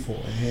I'm going for,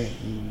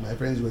 my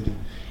friend's wedding.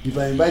 If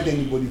I invite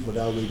anybody for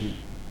that wedding,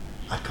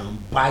 I can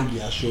buy the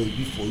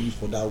assurity for you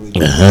for that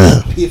wedding.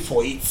 Pay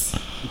for it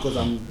because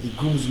I'm the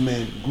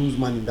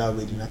groomsman in that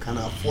wedding. I can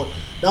afford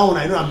that one.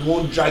 I know I'm the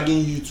one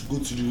dragging you to go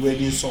to the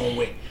wedding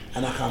somewhere,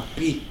 and I can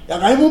pay. I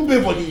can even pay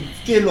for the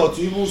tailor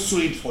to even sew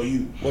it for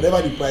you,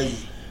 whatever the price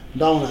is.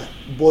 That one,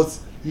 but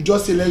You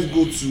just say let's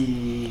go to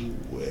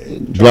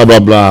blah blah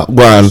blah.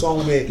 Go on.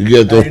 Somewhere. You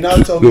get and you now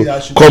tell me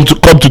that come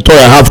to toy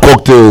and have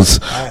cocktails,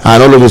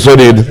 and all of a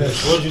sudden. What do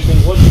you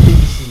think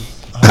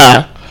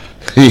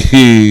this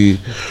is?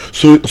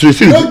 So you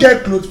see. You don't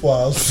get clothes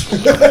for us.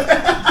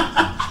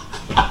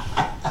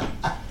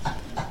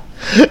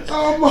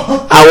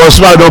 I was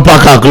smart. Don't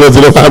pack her clothes.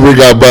 Don't bring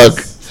her back.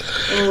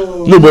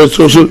 No, but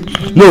but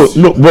no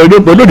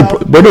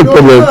the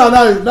problem.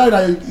 Now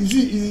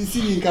you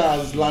see the car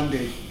has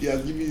landed. He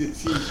has given it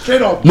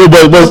straight up. No,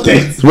 but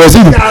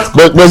see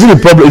the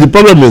problem. The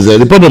problem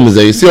is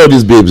that you see all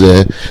these babes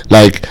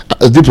like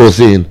as people are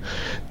saying,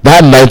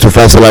 that 9 to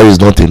 5 salary is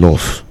not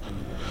enough.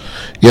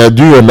 You are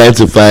doing your 9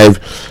 to 5,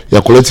 you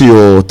are collecting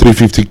your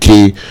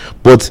 350k,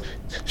 but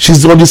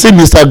she's on the same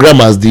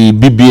Instagram as the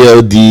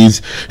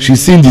BBLDs.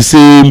 She's seeing the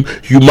same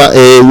human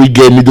we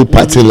get middle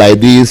pattern like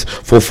this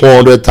for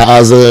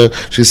 400,000.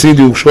 She's seeing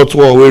the short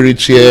one we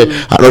reach here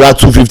another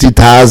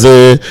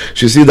 250,000.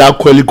 She's seeing that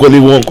quali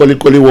one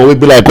we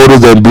be like all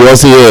those and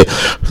Beyonce here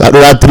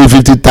another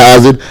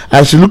 350,000.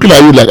 And she's looking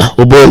at you like,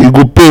 oh boy, you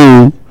go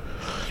pay.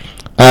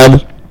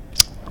 And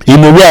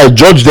in a way, I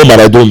judge them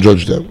and I don't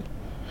judge them,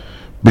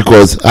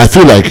 because I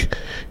feel like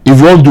if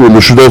you want to do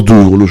Olosho, just do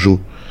Olosho.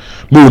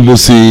 No,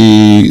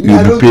 say you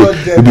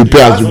be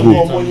pay as you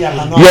go.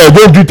 Yeah,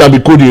 don't do it and be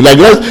coding. Like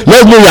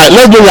let's know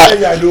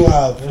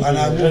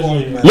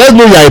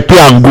you pay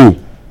and go.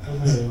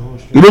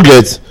 You don't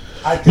get.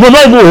 No,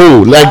 not even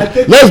whole. Like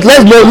let's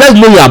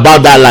know you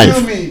about that life.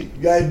 Tell me,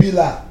 you are a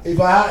biller.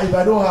 If I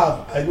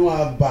don't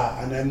have bar,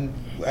 and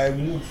I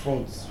move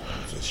front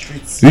to the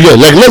streets. Yeah,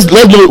 like let's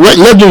know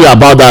you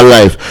about that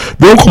life.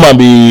 Don't come and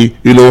be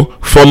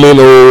forming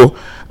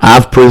I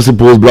have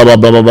principles, blah blah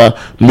blah blah blah.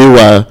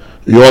 Meanwhile,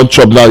 you want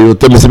chop now, you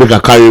tell me say make I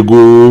carry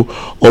go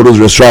all those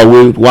restaurants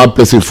with one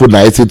person food na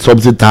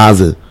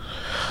 80,000.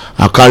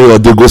 I carry or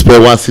they go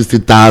spend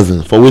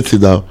 160,000 for waiting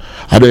now.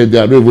 I don't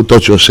even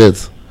touch your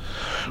shirt.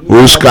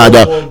 Which card?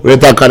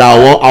 Rental card.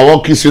 I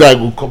won't kiss you. I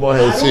go come on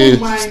and say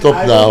stop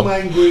now. I don't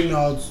mind going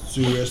out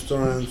to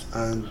restaurants,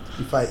 and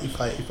if I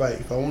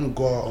want to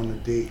go out on a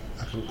date,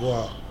 I can go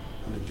out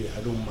on a date.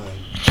 I don't mind.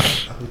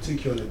 I can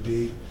take you on a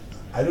date.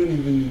 I don't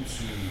even need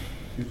to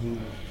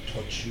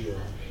touch you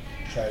or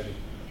try to.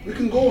 We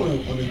can go on a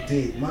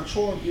date.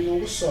 Mature,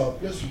 what's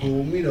up? Let's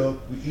go. Meet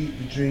up. We eat.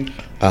 We drink.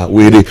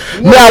 Wait.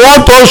 No, I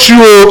won't touch you.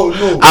 No.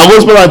 I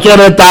won't spend like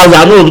 200,000.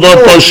 I know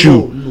don't touch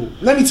you. No.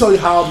 Let me tell you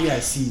how I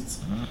see it.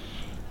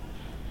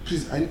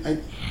 Please, I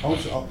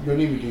want to your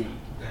name again.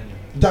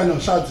 Daniel.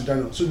 Shout out to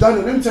Daniel. So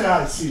Daniel, let me tell you how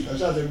I see it. I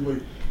shout out to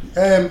everybody.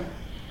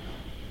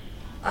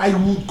 I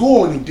would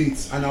go on a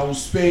date and I would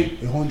spend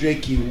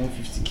 100k,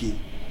 150k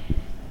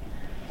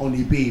on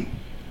a babe,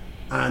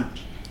 and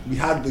we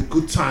had a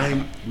good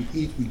time, we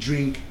eat, we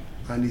drink,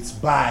 and it's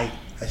bye,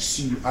 I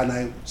see you, and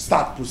I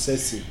start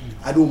processing.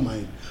 I don't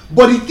mind.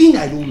 But the thing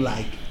I don't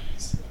like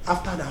is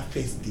after that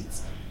first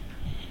date,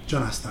 do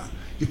you understand?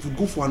 If we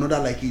go for another,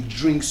 like a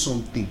drink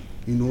something,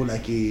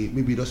 like a,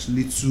 maybe just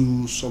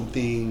little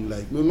something,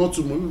 like, no, not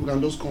too much, maybe we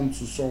can just come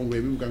to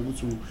somewhere, maybe we can go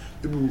to,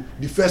 maybe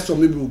the first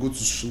one, maybe we'll go to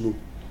Slow,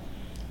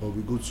 or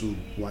we go to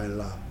Wine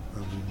Lab,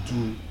 and we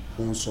do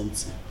one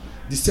something.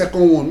 The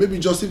second one, maybe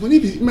just, even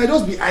if it might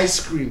just be ice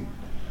cream,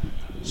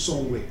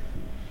 somewhere,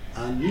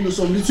 and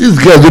some little. These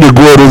guys don't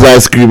go on those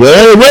ice cream.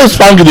 Where's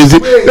Frankie?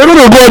 They don't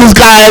go on this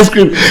kind of ice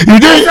cream. You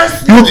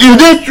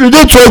did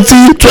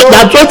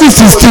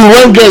 2016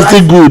 when girls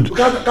stay good.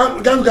 Can't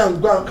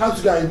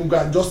go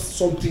just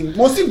something.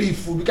 Mostly be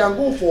food. We can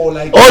go for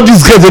like. All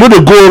these guys they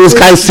don't go on those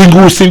kind of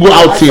single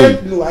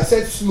outing. I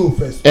said Slow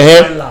first.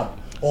 Lab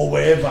or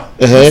wherever.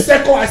 The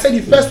second, I said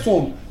the first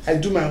one. I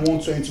do my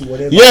 120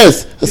 whatever.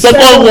 Yes, the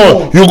second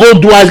one you go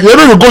do ice cream.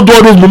 You go do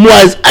all those momo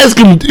ice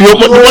cream. Your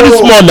money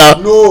small now.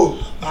 No.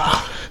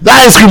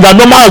 That ice cream, that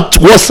normal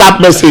WhatsApp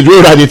message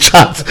where they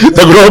chat, they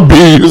gonna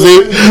be you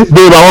say,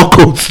 babe, I want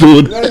cold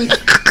stone. Let me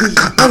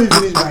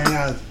finish my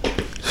hands.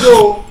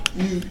 So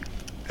we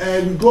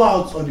go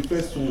out on the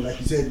first one, like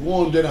you said,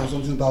 100 and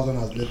something thousand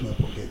has left my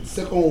pocket. The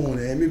second one,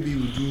 maybe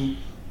we do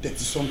 30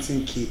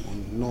 something k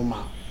on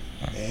normal,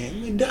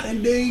 and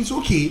then it's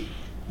okay.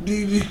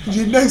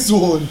 The next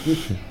one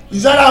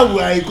is either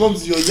when he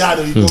comes to your yard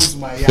or he comes to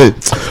my yard.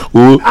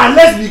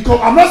 Unless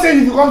I'm not saying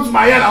if you come to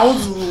my yard I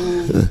want to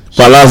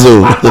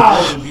Palazzo.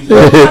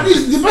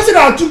 The person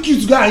that took you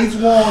to go and eat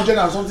 100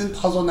 and something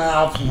thousand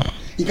naira food,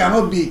 he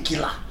cannot be a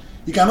killer.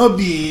 He cannot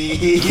be a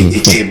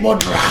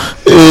murderer.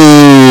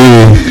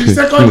 The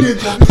second date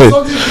for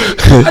something.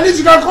 At least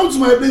you can come to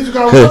my place. You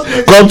can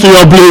come to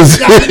your place.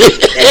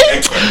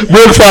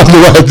 Breakfast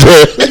over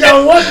there. You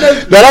can watch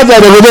them. That's why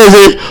they go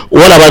say,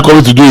 "What am I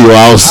coming to do in your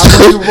house?"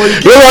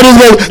 You know what is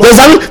like? There's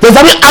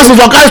something asking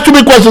for kind of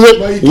stupid questions.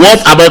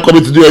 What am I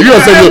coming to do?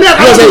 You say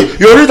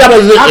you read that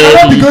and say, I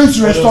cannot be going to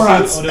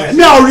restaurants.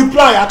 Me, I'll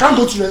reply. I can't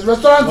go to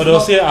restaurants.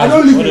 I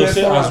don't live in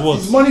restaurants.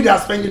 It's money they are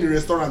spending in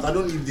restaurants. I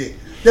don't live there.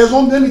 There's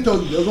one, let me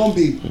tell you, there's one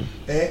babe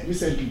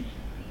recently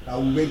that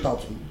we went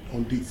out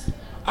on dates.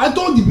 I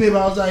told the babe,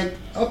 I was like,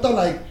 after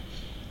like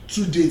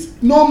 2 dates.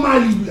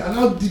 Normally, I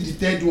now did the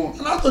 3rd one.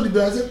 And I told the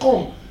babe, I said,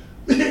 come.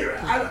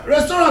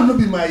 Restaurant no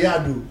be my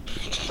yard though.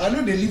 I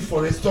know they live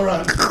for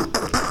restaurant.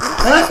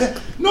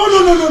 No.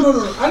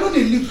 I know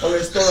they live for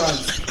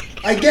restaurant.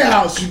 I get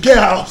house, you get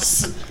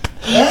house.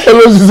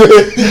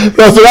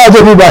 Restaurant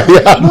no be my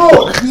yard.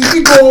 No,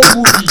 we go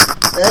movie.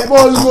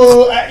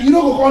 But you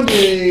know go come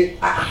the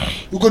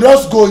you could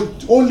just go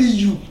only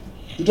you.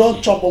 You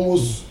don't chop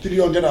almost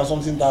 300 or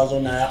something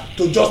thousand naira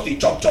to just the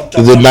chop.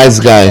 He's a nice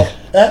guy.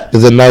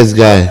 He's a nice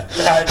guy.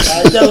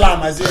 I tell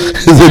him, I say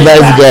he's a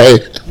nice guy.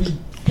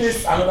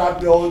 Place another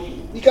place.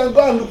 You can go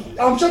and look.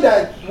 I'm sure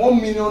there are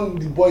 1 million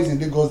the boys in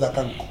Lagos that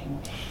can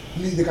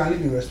live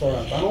in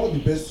restaurants. I know the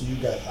best to you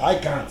guys. I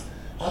can't.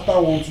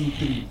 After 1, 2,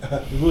 3.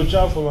 You go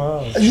chow for my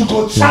house. You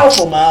go chow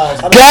for my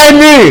house. Try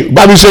me,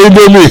 baby, say you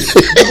do me.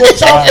 You go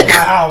chow for my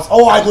house.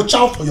 Oh, I go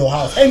chow for your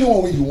house.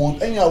 Anyone way you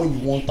want, anyhow way you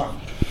want time.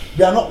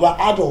 We're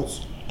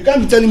adults. You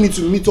can't be telling me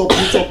to meet up.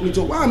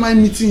 Why am I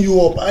meeting you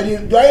up?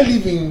 Do I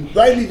live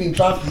in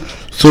traffic?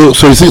 So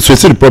you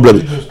see the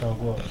problem.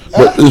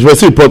 So you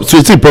see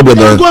the problem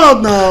now. Go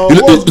out now.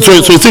 So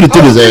you see the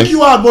thing is take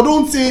you out, but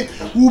don't say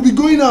we'll be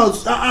going out.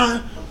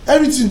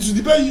 Everything to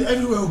depend.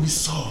 Everywhere will be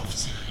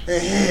soft.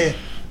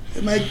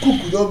 My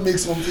cook will just make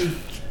something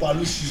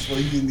palushis for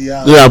you in the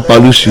house. Yeah,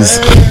 palushis.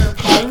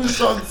 Palush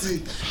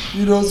something.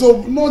 You know,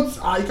 so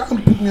I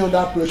can't put me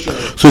under pressure.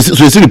 So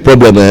you see the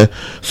problem,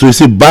 So you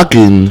see back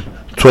in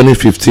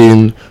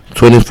 2015,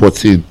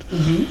 2014,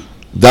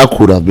 that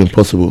could have been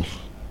possible.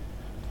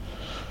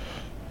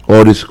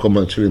 All this come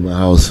and chill in my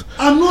house.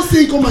 I'm not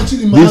saying come and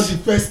chill in my house the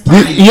first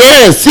time.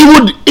 Yes,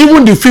 even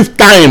the 5th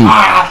time.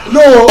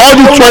 No. All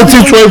the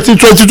 2020,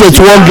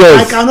 2021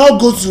 girls. I cannot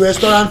go to a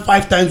restaurant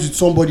 5 times with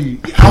somebody.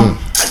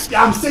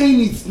 I'm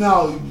saying it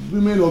now,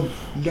 women of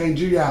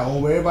Nigeria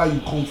or wherever you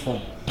come from.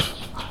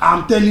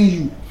 I'm telling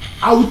you,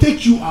 I will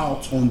take you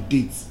out on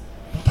dates.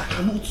 But I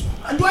cannot.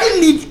 Do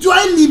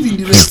I live in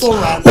the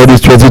restaurant? All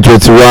these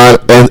 2021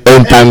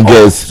 end time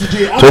girls,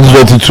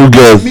 2022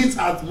 girls. We meet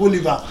at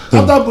Bolivar.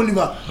 After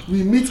Bolivar,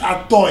 we meet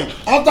at Toy.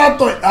 After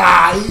Toy,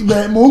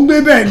 mo ń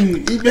gbé bẹ́ẹ̀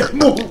ni.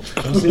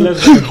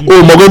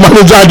 Oh, my God,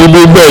 manager, the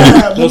main bed.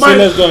 Let's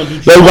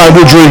go and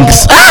do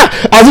drinks.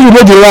 As if you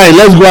know the line,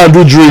 let's go and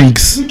do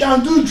drinks. We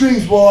can do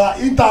drinks, but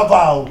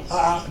interval.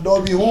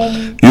 They'll be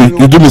home.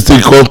 You do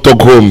mistake, can't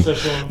talk home.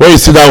 When you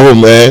sit at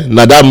home,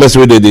 now that mess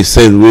with they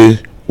said,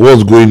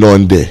 what's going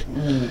on there?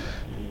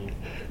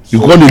 You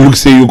can't look,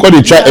 say you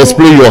can't try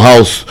explain your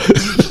house.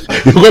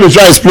 You can't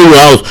try explain your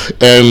house.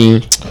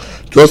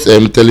 Just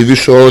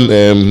television.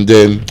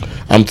 Then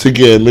I'm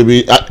thinking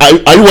maybe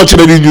are you watching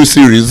any new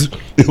series?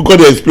 You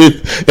can't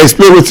explain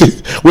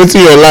what's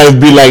your life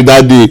be like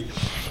that day.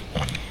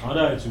 How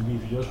that it will be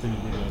if you just take me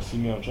and see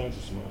me? I'm trying to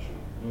smash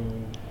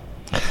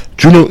it.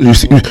 Do you know? You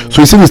see,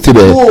 so you see me stay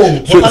there.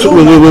 Wait. Hold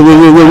on.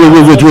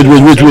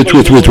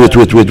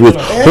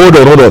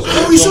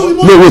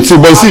 No, wait. See,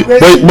 but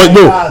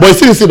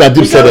you see that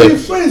Deep said it.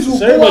 So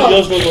everybody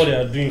just knows what they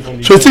are doing from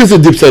the. So you see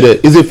Deep said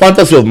it. It's a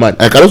fantasy of mine.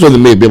 I can just want to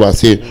make babe and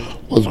say,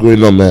 what's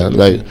going on, man?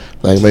 Like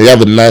man, you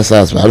have a nice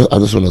house, man. I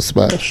just want to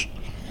smash.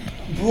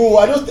 Bro,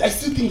 I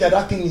still think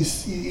that thing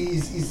is.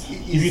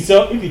 If you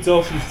tell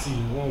 50,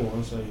 no one will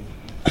answer you.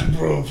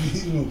 Bro,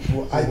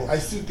 I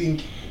still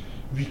think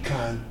we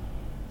can.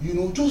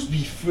 Just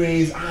be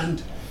friends,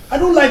 and I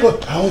don't like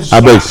what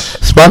I beg,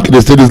 Spanky,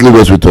 they stay this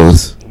Lagos with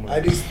us. I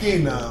they stay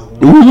now.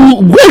 Wait.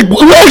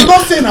 I'm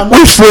not saying I'm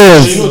not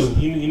friends.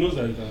 He knows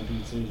that he can do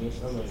it. So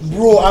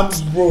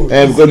bro.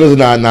 Because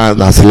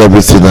nah,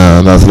 celebrity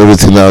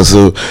now.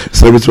 So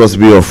celebrity wants to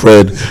be your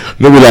friend.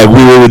 Maybe like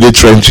we were with the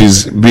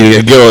trenches. Be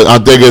a girl,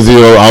 I'll take it.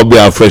 I'll be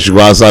our friend. She go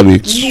answer me.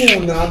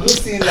 No, I'm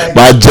just saying like.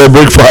 But I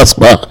breakfast,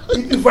 man.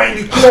 If we're in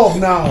the club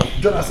now, do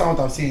you understand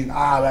what I'm saying?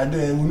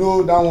 We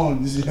know that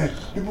one.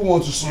 People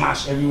want to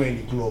smash everywhere in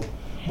the club.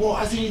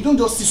 But as in, you don't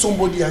just see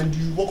somebody and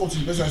you walk up to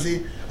the person and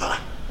say,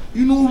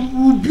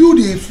 we'll build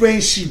a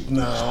friendship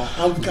now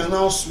and we can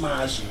now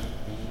smash.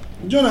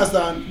 Do you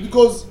understand?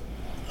 Because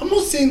I'm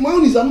not saying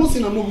I'm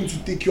not going to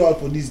take you out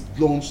for this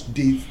lunch,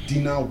 date,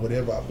 dinner,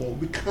 whatever. But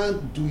we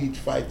can't do it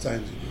 5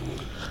 times a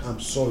day. I'm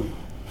sorry.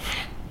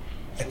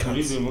 I can't.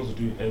 These babes want to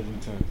do it every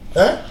time.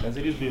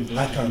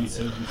 I can't.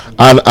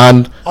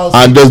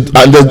 And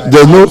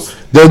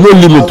there's no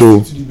limit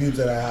to.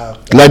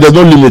 Like there's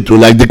no limit to.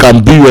 Like they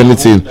can be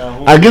anything.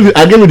 I gave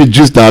you the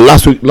gist that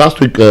last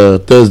week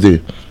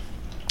Thursday.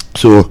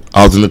 So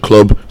I was in the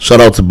club.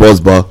 Shout out to Boss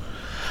Bar.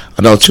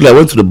 And I was chilling. I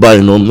went to the bar.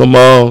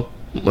 Normal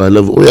my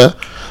level. Oh yeah,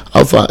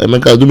 Alpha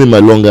Emeka, do me my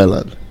Long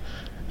Island.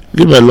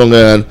 Give me my Long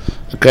Island.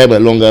 I carry my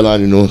Long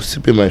Island.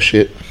 Sipping my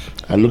shit.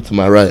 I look to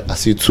my right, I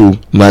see 2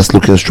 nice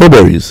looking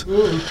strawberries.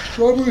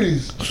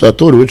 Strawberries. So I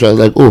told the waitress,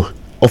 like,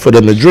 offer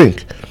them a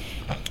drink.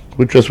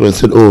 Waitress went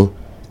and said,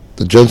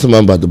 the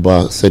gentleman by the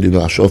bar said,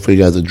 I should offer you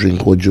guys a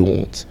drink, what do you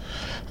want?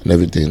 And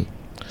everything.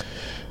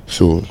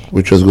 So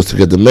waitress goes to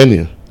get the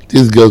menu.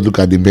 These girls look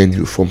at the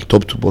menu from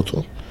top to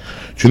bottom.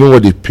 Do you know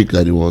what they pick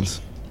that they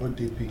want? What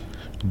they pick?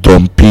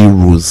 Dumpy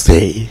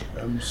Rosé.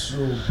 So,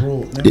 bro,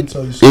 let me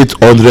tell you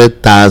something.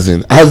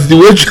 800,000. As the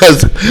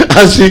waitress,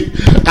 as she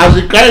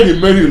carried the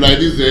menu like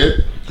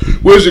this,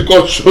 when she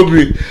come show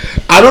me,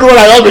 I don't know what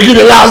I want to begin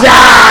the last.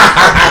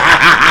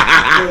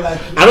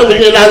 I don't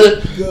begin the last.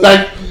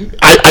 Like,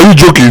 are you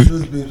joking?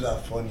 Those babes are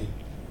funny.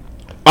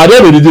 At the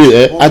end of the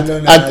day,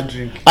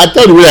 I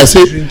tell the way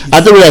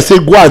I say,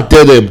 go and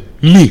tell them,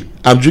 me,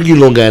 I'm drinking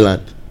Long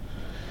Island.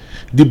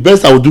 The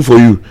best I will do for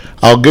you,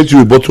 I'll get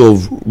you a bottle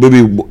of maybe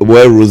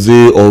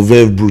rosé or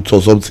Veuve Brut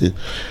or something.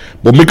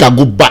 But make her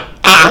go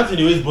back. That's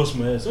the way boss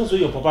my head. So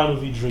your papa no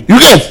fit drink. You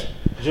get?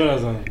 If you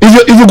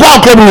go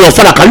and club with your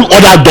father, can you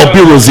order dumpy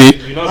rosé?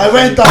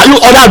 Can you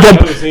order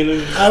dumpy?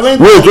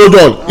 Wait, hold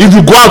on. If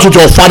you go out with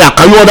your father,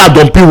 can you order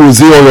dumpy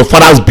rosé on your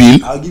father's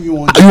bill? I'll give you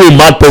one. Are you a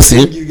mad person?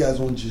 I'll give you guys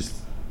one gist.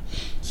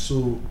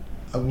 So,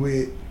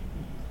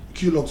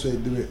 Q-Lux,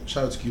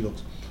 shout out to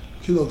Q-Lux.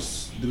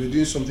 Q-Lux, they were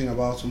doing something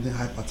about something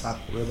hype attack,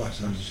 whatever.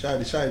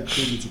 The shy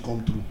told me to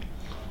come through.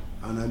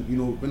 And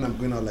when I'm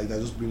going out like that,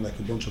 I just bring like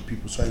a bunch of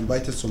people. So I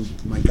invited some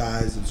my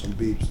guys and some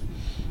babes.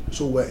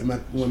 So we're in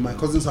my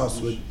cousin's house.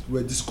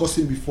 We're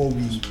discussing before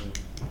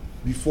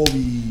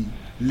we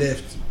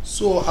left.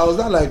 So I was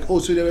not like, so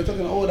they were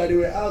talking, that they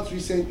were out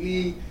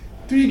recently.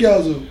 3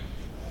 girls, and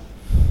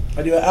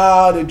they were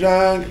out, they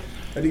drank,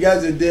 and the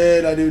guys are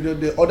there,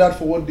 and they ordered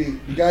for what the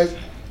guys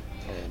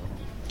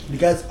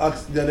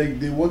asked that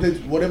they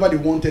wanted whatever they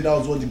wanted. That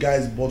was what the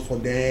guys bought for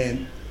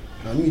them.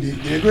 I mean,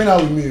 they're going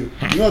out with me.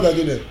 You know what I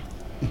did there?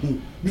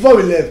 Before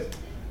we left,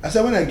 I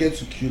said when I get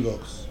to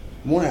Q-Lux,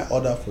 when I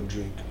order for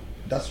drink,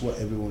 that's what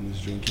everyone is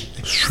drinking.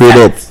 Straight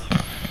up.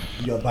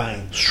 You're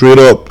buying. Straight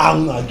up.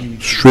 I'm not giving.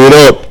 Straight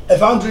up.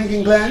 If I'm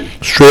drinking Glen.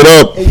 Straight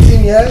up.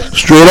 18 years.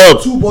 Straight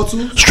up. 2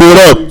 bottles. Straight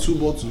up. 2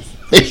 bottles.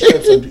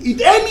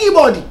 If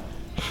anybody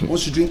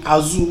wants to drink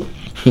Azu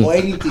or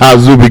anything,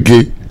 Azu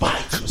BK, buy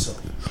it yourself.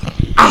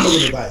 I'm not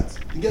gonna buy it.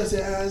 The girl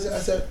said, I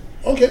said,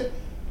 okay.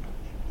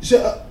 He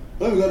said,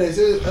 when we got there, he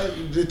said,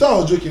 they thought I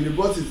was joking. They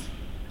brought it.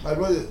 I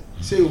brought it.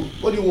 He said,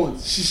 what do you want?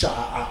 Shisha.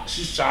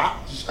 Shisha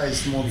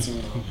is small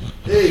thing.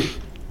 Hey,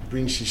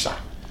 bring shisha.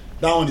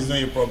 That one is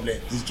not a problem.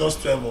 It's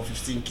just 12 or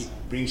 15K.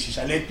 Bring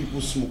shisha. Let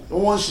people smoke.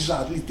 Don't want shisha.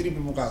 At least 3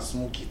 people can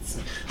smoke it.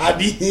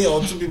 Maybe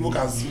or 2 people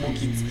can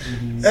smoke it.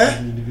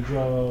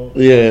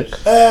 Yeah.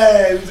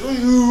 They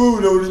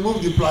will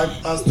remove the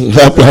plastic.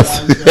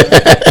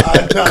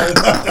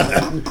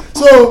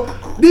 So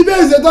the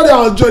guys they thought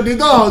I was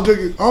joking.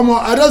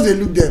 I just they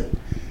look them.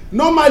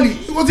 Normally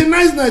it was a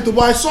nice night, but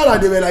I saw that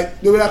they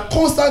were like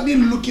constantly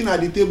looking at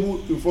the table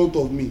in front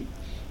of me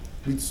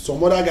with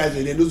some other guys.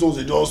 And those ones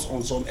were just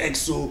on some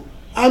EXO.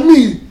 I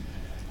mean,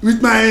 with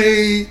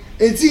my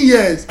 18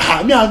 years,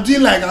 I'm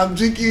doing like I'm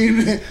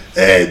drinking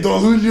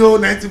Don Julio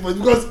 90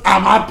 because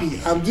I'm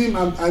happy.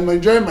 I'm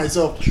enjoying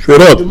myself.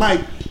 Straight up. The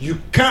mic, you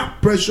can't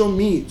pressure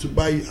me to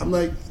buy it. I'm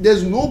like,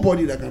 there's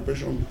nobody that can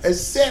pressure me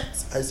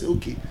except I say,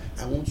 okay,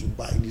 I want to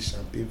buy this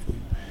champagne for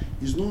you.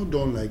 It's not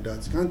done like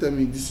that. You can't tell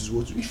me this is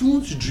what. If you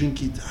want to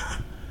drink it,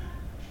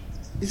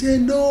 he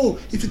said no.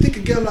 If you take a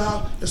girl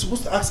out, you're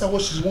supposed to ask her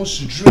what she wants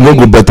to drink. It won't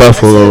go better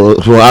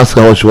for ask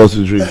her what she wants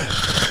to drink.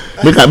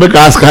 Make her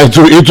ask her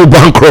into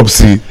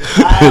bankruptcy.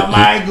 Am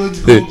I going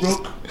to go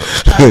broke?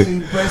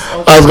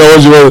 Ask her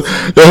what she wants.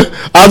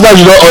 After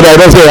she don't order, I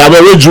don't say, I'm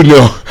a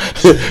Junior.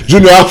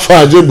 Junior, how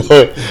far,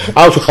 J-boy?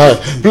 How far?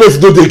 Place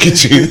do the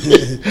kitchen.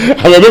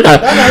 I mean, make her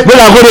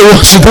go to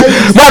wash it.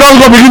 Man, don't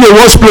go begin to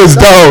wash place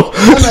down.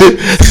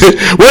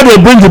 When they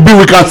bring the bill,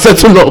 we can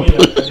settle up.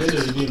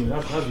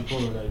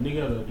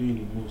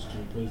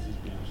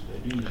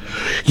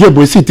 Yeah,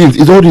 but see things.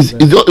 It's all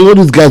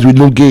these guys with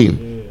no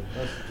game.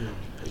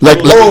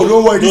 Like,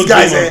 don't worry, these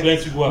guys,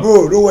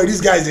 bro. Don't worry,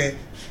 these guys,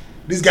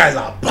 these guys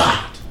are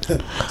bad.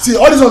 See,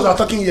 all these ones are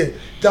talking here.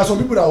 There are some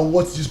people that will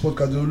watch this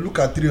podcast. They will look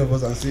at 3 of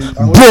us and say,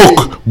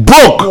 broke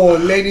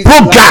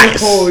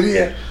guys. Oh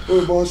yeah,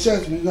 but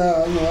shit,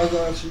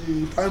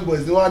 fine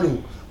boys. They want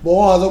to, but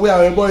one has a way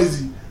our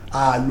boys.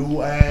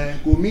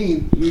 Go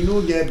mean we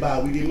no get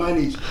bad, we dey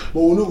manage,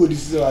 but we no go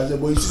deceive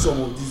ourselves. But you see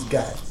some of these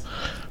guys.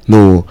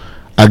 No,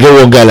 I get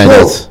one guy like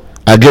that.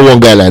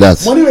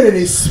 Money where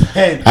they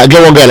spend. I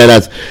get one guy like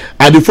that.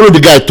 And they follow the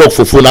guy talk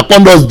for phone.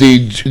 Upon us,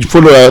 they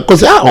follow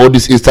because all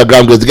this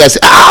Instagram guys. The guy say,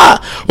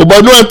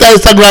 but no enter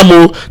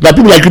Instagram. That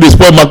people like you they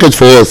spoil market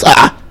for us.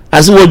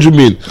 I see what you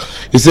mean.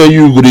 He say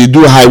you go they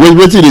do high.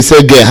 Wait till they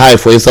say get high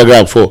for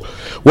Instagram for.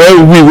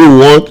 When we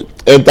want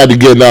enter the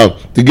game now,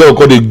 the girl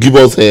call they give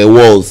us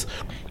walls.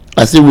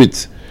 I say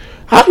wait,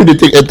 how do they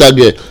take enter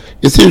game?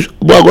 He say,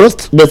 but I'm gonna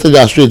message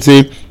her straight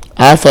say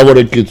I have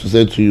 500K to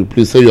send to you.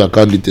 Please send your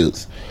account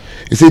details.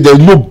 He said there's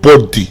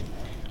nobody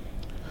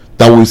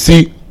that will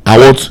see I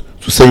want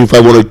to send you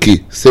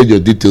 500K, send your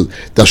details,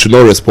 that should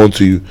not respond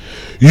to you.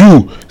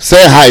 You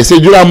say hi. Say,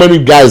 do you know how many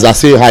guys that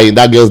say hi in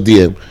that girl's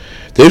DM?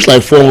 There's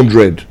like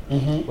 400.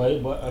 Mm-hmm.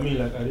 But I mean,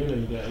 like, I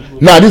don't know.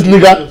 Nah, this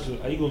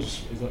nigga. Are you going to?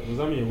 Does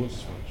that mean you're going to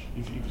Spanish?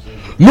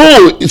 If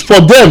no, it's for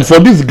them. For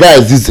these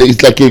guys,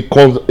 it's like a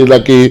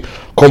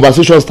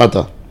conversation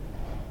starter.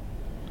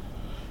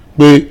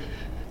 But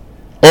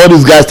all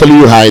these guys telling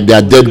you hi, they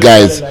are dead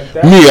guys.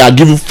 Like me, I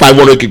give you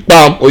 500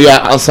 bam. Oh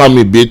yeah, answer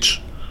me, bitch.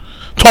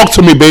 Talk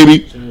to me,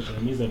 baby.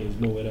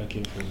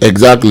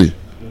 Exactly.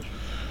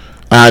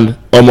 And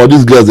all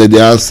these girls that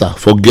they answer,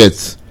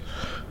 forget.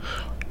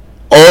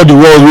 All the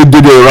ones who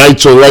did the right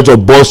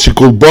boss chick,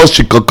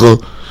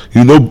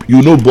 you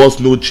know boss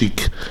no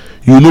chick.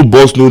 You know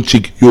boss no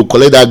chick. You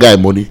collect that guy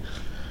money.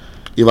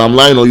 If I'm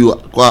lying on you,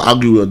 go and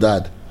argue with your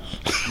dad.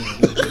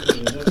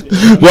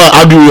 Go and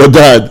argue with your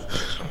dad.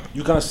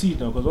 You can see it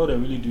now because all they're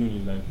really doing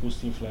is like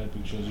posting flying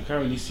pictures. You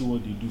can't really see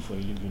what they do for a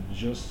living. It's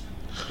just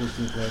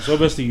posting flyers. So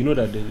obviously you know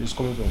that it's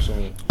coming from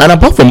somewhere. And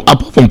apart from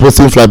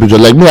posting flying pictures,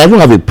 like me, I don't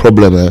have a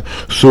problem.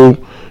 So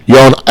you're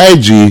on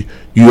IG.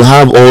 You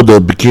have all the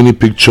bikini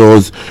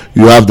pictures,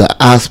 you have the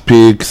ass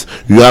pics,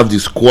 you have the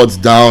squats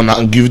down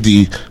and give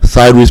the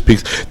sideways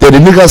pics. Then the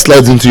nigga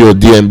slides into your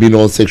DM being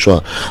all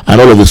sexual,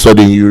 and all of a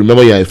sudden you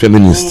remember you're a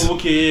feminist. Oh,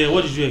 okay, yeah.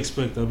 What did you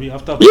expect? I mean,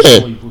 after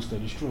what you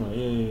posted, it's true.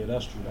 Yeah,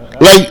 that's true.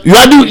 Like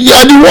you're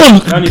the one.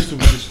 That needs to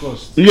be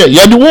discussed. Yeah,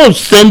 you're the one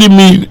sending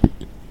me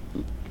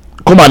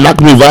come and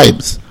knock me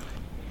vibes.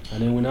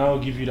 And then we now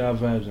give you that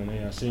vibes, and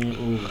then you're saying,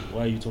 "Oh,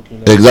 why are you talking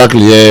like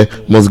exactly, yeah.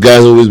 Most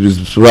guys always be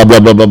blah blah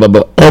blah blah blah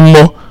blah.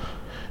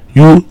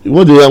 You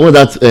what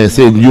that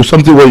saying? You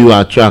something where you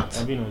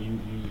attract. I mean,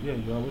 you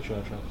are what you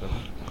attract.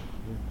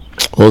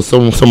 Or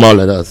somehow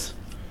like that.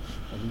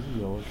 I believe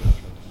you are what you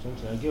attract.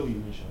 Something I get what you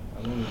mean,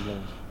 I don't know,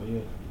 but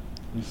yeah.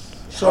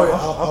 Sorry, I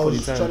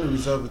was trying to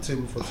reserve a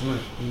table for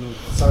tonight.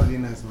 Saturday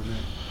night's my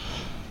night.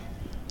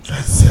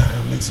 Let's see, I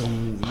can make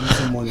some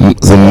money.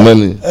 Some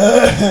money.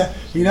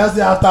 You know,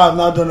 say after I've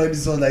now done all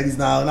this one like this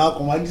now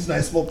come and this is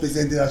my small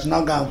percentage. I should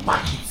now go and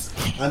pack it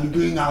and be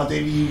going out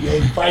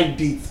every 5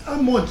 dates.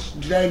 How much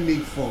did I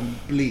make from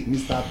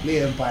Mr.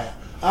 Play Empire?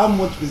 How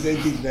much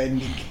percentage did I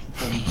make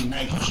from the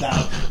night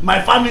that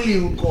my family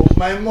will come,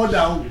 my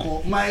mother will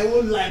come, my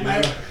whole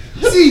life,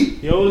 see,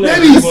 your own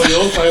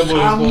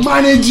I'm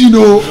managing,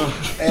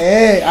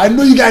 I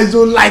know you guys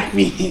don't like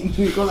me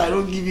because I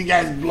don't give you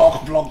guys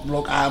block.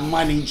 I'm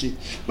managing.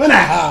 When I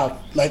have,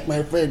 like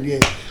my friend here,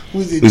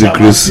 who's a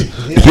Chris.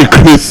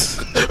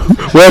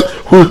 Well,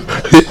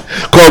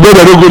 because they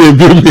don't go to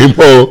build me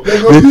more. They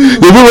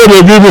do when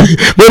they build me,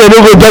 when they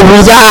don't go talk to me,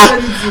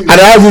 and I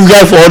ask this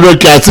guy for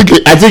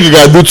 100K. I think he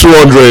can do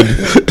 200.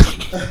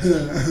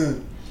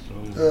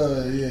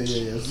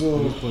 Yeah.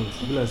 So,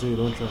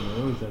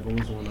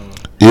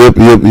 Yep.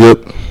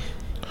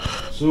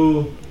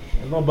 So,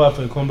 it's not bad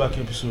for a comeback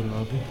episode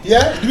now.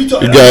 Yeah, we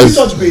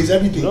touch base,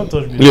 everything. Don't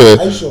touch base. Yeah.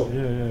 Are you sure?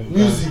 Yeah.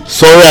 Music.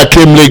 Sorry, I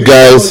came late,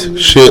 guys.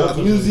 Shit.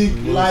 Music,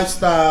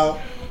 lifestyle,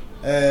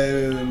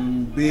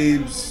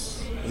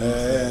 babes,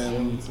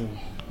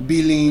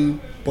 billing,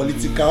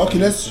 political. Okay,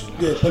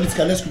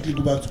 political. Let's quickly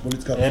go back to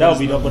political. Yeah, that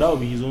would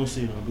be his own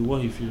say. Be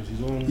what he feels.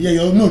 His own.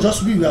 Yeah.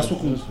 Just we are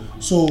spoken.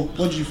 So,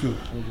 what do you feel?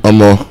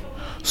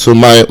 So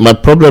my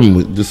problem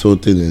with this whole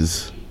thing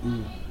is,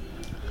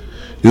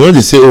 you know,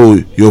 they say,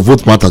 oh, your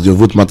vote matters. Why are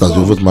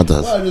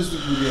those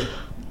people there?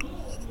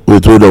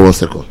 Wait, hold on 1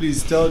 second.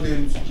 Please tell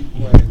them to keep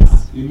quiet.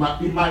 In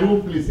my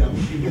own place, I'm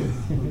looking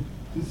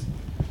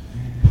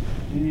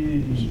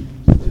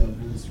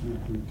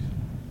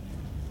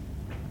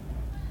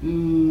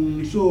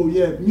So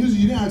yeah, music.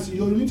 You didn't ask.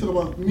 You didn't talk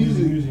about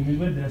music.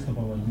 When did I stop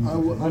about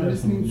music? I'm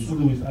listening to.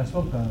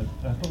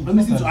 I'm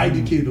listening to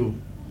IDK though.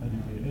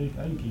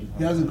 IDK.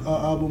 He has an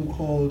album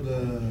called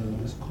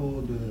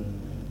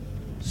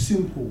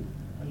Simple.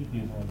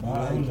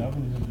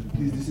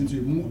 Please listen to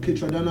it. Okay,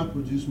 Tradana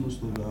produced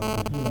most of the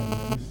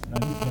album.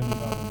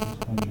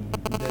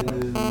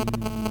 Then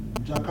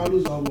Jack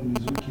Harlow's album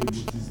is okay, but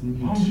it's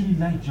new. I don't really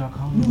like Jack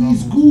Harlow. No,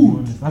 he's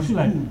good. I feel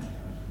like.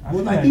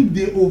 But I think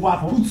they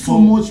put so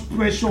much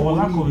pressure on him. For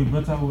lack of a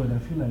better word, I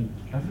feel like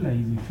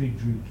he's a fake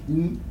Drake.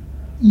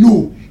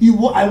 No,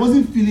 I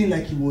wasn't feeling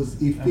like he was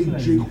a fake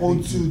Drake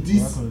until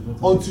this.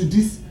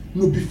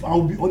 No,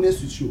 I'll be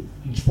honest with you.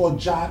 For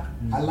Jack,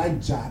 I like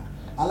Jack.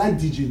 I like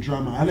DJ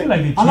Drama. I feel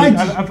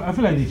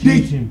like they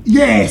changed him.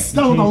 Yes,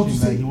 that's what I want to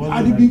say.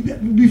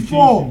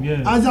 Before,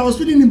 as I was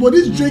feeling him, but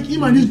this Drake,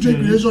 him and this Drake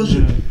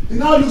relationship, it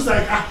now looks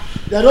like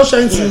they're not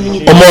trying to.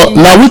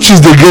 Now which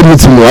is the game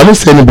with him? I don't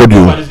see anybody.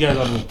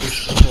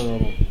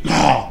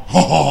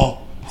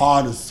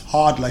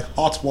 Hard like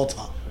hot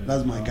water.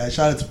 That's my guy.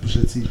 Shout out to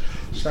Pusha T.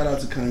 Shout out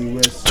to Kanye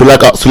West. So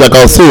like I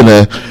was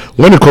saying,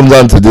 when it comes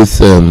down to this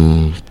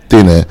thing,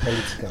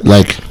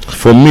 like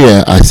for me,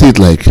 I see it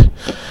like,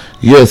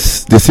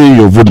 yes, they say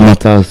your vote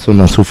matters, so on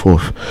and so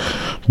forth,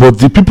 but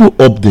the people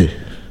up there,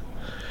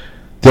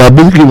 they are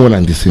basically one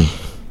and the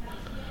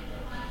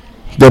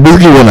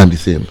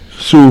same.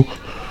 So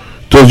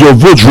does your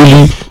vote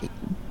really,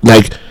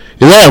 like,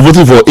 either you're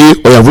voting for A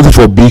or you're voting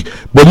for B,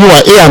 but you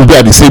are A and B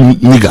are the same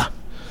nigga,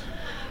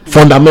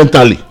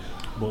 fundamentally.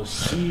 But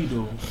C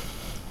though,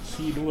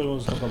 nobody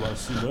wants to talk about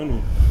C, but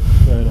anyway.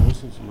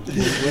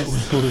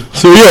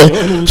 So we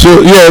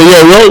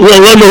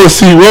all know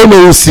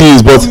who C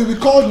is, but we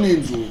called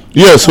names.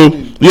 Yeah, so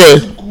yeah.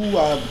 Who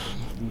are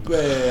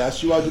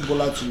Asiwaju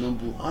Bola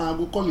Tinubu. I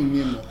go call him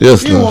name now.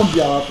 Yes, he won't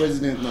be our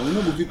president now. We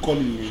no go fit call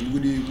him name. We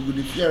go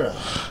the fear.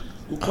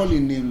 We call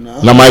him name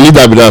now. Now my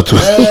leader be that too.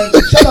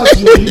 Shout out to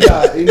your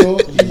leader. You know,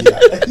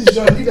 he's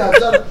your leader.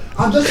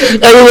 I'm just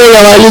saying. Everywhere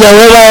my leader,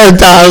 wherever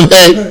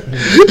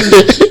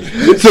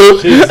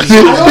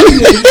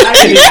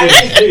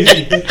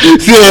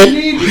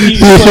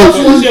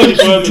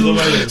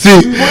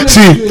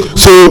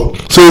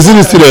so you see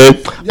this today.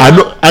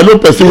 I know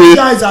personally. These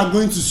guys are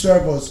going to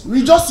serve us.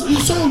 It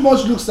so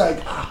much looks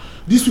like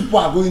these people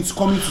are coming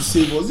to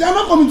save us. They are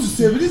not coming to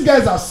save us. These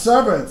guys are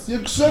servants.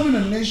 They're serving a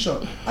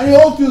nation, and it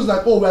all feels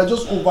like, we are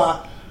just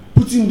over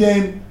putting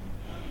them.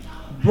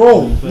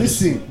 Bro,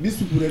 listen, these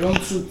people, they don't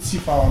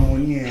thief our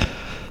money.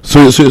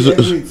 So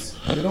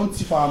they don't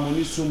thief our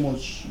money so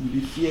much.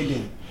 We fear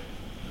them.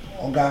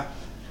 Oga,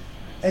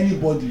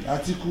 anybody,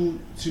 Atiku,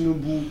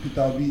 Tinubu,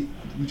 Peter Obi,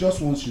 we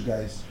just want you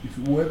guys. If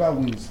whoever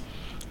wins,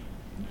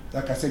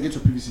 like I said, get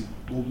your PVC.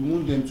 But we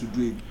want them to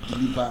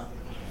deliver.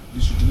 They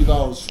should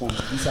deliver us from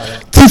this hour.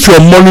 Thief your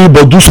money,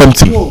 but do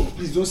something. No,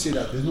 please don't say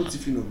that. There's no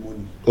thieving of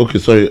money. Okay,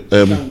 sorry. You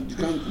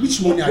can,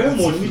 which money are you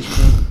thieving?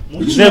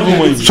 So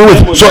I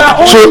have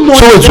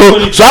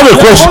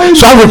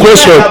a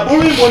question.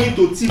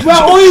 We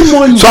are owing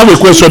money. So I have a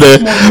question there.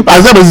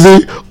 As I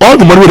say, all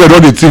the money we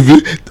don't the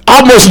TV,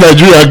 how much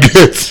Nigeria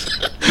gets?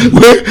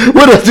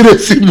 Where does they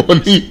see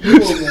money?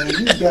 Oh man,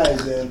 these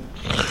guys.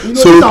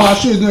 This our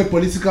show is not a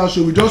political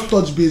show. We just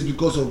touch base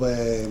because of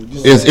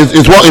this.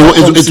 It's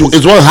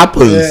what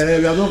happens.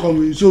 We are not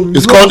coming. So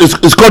it's called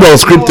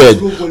unscripted.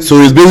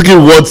 So it's basically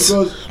what.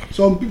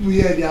 Some people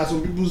here, they are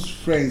some people's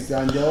friends,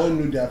 and they all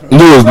know their friends.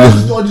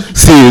 No.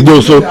 See, no.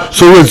 So wait,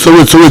 hold on.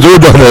 So we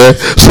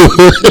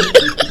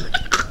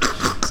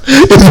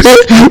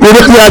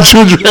don't have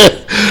children.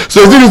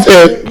 So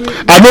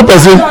I know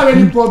person.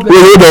 Hold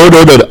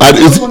on. And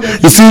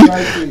you see,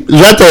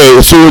 that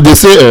so they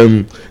say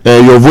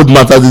your vote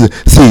matters.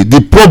 See, the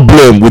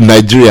problem with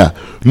Nigeria,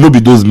 no be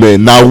those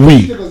men. Now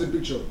we.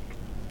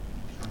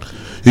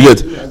 You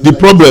get the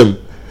problem.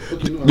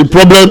 The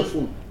problem.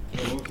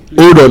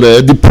 Hold on.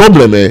 The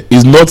problem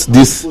is not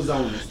this.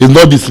 It's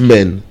not this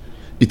men.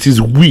 It is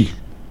we,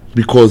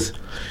 because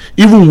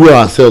even we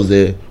ourselves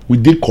we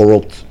did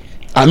corrupt.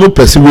 I know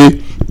person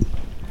way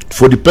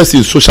for the person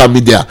in social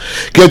media.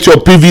 Get your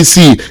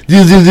PVC.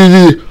 This.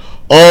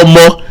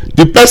 More.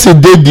 The person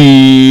did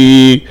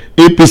the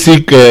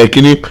APC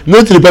kini.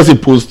 Not the person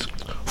post.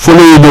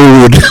 Follow you no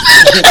road.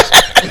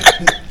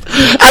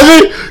 I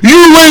mean,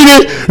 you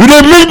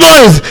dey make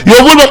noise.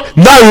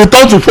 Now you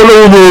turn to follow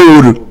you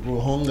no road. Bro,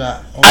 hunger.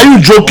 Are you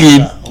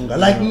joking? Hunger.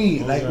 Like me.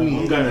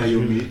 Hunger na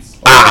your mate.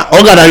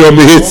 Hunger na your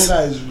mate.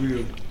 Hunger is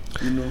real.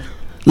 You know.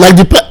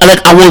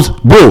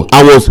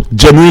 I was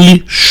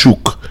genuinely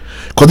shook.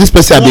 Because this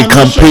person had been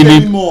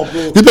campaigning.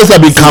 This person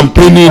had been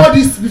campaigning.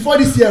 Before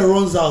this year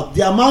runs out,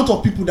 the amount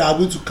of people that are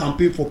going to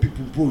campaign for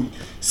people, bro.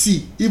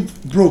 See,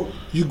 if bro,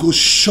 you go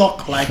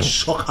shock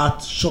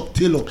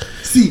Taylor.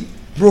 See,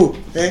 bro,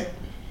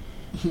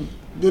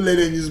 don't let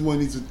them use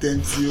money to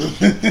tempt you.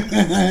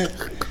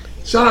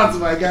 Shout out to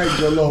my guy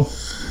Jollof.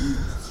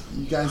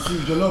 You can see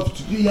Jollof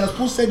today. He has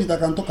posted it. I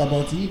can talk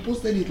about it. He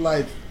posted it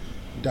live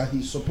that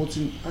he's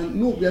supporting. And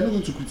no, we are not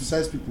going to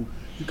criticize people.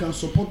 You can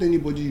support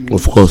anybody you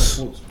want. Of course.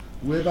 To support.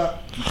 Whoever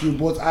you feel,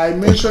 but I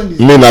mentioned his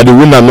name. I the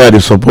winner, me I the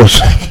support.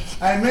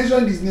 I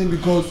mentioned his name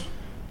because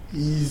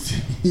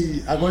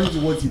according to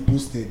what he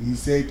posted, he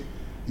said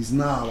it's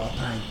now our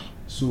time.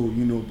 So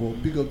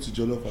but big up to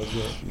Jollof as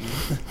well.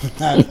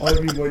 And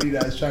everybody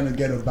that's trying to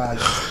get a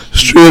badge.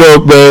 Straight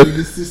up, man. In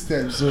the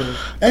system. So,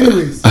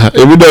 anyways.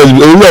 Every of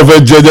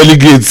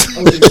delegates.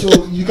 Okay,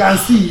 so you can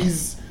see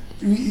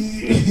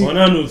on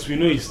our notes, we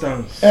know his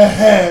stance.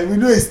 We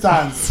know his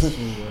stance.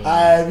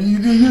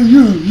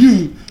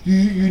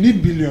 You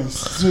need billions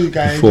so you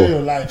can enjoy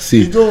your life.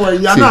 See, you don't worry,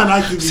 you are not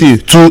an activist. See, you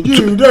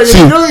don't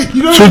listen.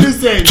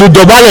 To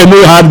Dobale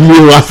no hard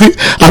me. I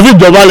think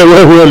Dobale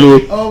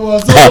well.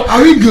 So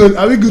are we good?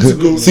 Are we good to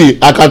go? See,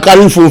 I can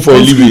carry phone for a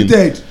living.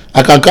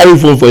 I can carry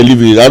phone for a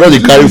living. I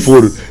don't carry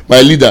phone.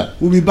 My leader.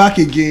 We'll be back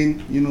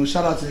again.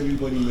 Shout out to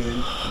everybody,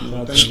 man.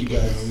 Thank you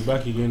guys. We'll be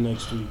back again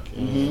next week.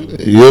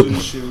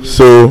 Yep.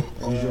 So.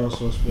 Usual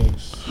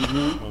suspects.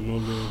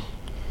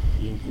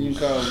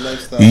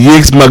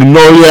 Yinks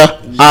Magnolia.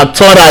 I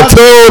told.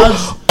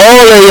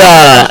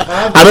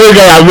 I know you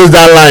guys have missed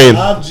that line. I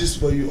have just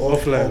for you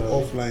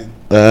offline.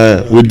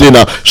 We did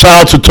now.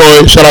 Shout out to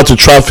Toy. Shout out to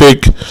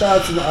Traffic. Shout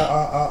out to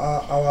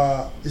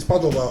our. It's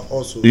part of our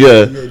also.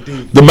 Yeah.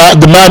 The man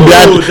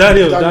behind.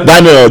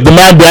 Daniel. The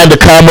man behind the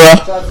camera.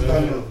 Shout out to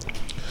Daniel.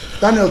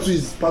 Daniel too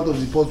is part of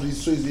the podcast,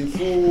 so he's a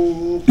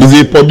full. He's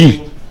a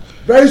podgy.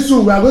 Very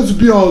soon we are going to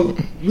be on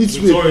which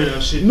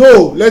way?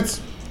 No,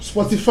 let's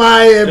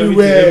Spotify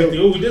everywhere.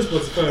 We did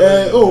Spotify.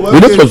 We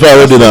did Spotify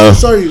already now.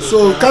 Sorry,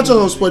 so catch us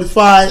on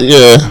Spotify.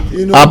 Yeah.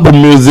 Apple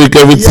Music,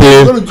 everything.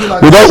 Yeah,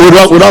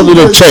 without doing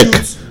a check.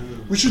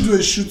 We should do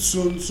a shoot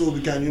soon so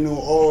we can,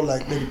 all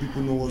let the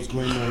people know what's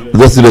going on.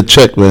 Let's do the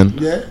check, man.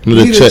 Yeah. We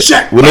need a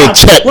check. We need a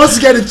check. Once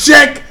you get a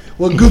check,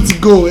 we're good to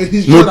go.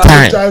 No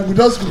time. We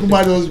just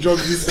drop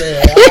this.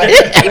 That's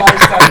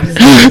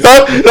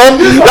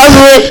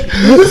way.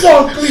 This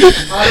one clean.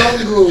 I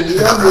don't go. We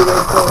don't go.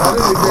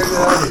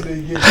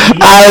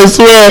 I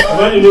swear.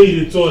 Why the way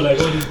you talk like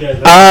all these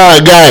guys?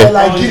 Guy.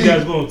 Like all these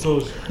guys go on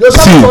toes. There's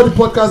all the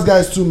podcast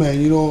guys too,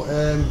 man. You know,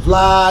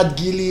 Vlad,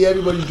 Gilly,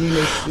 everybody doing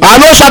it. I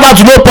know shout out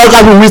to no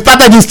podcast. We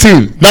started this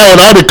thing. Now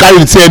they carry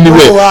the thing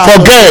anyway.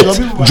 Forget.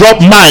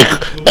 Drop mic.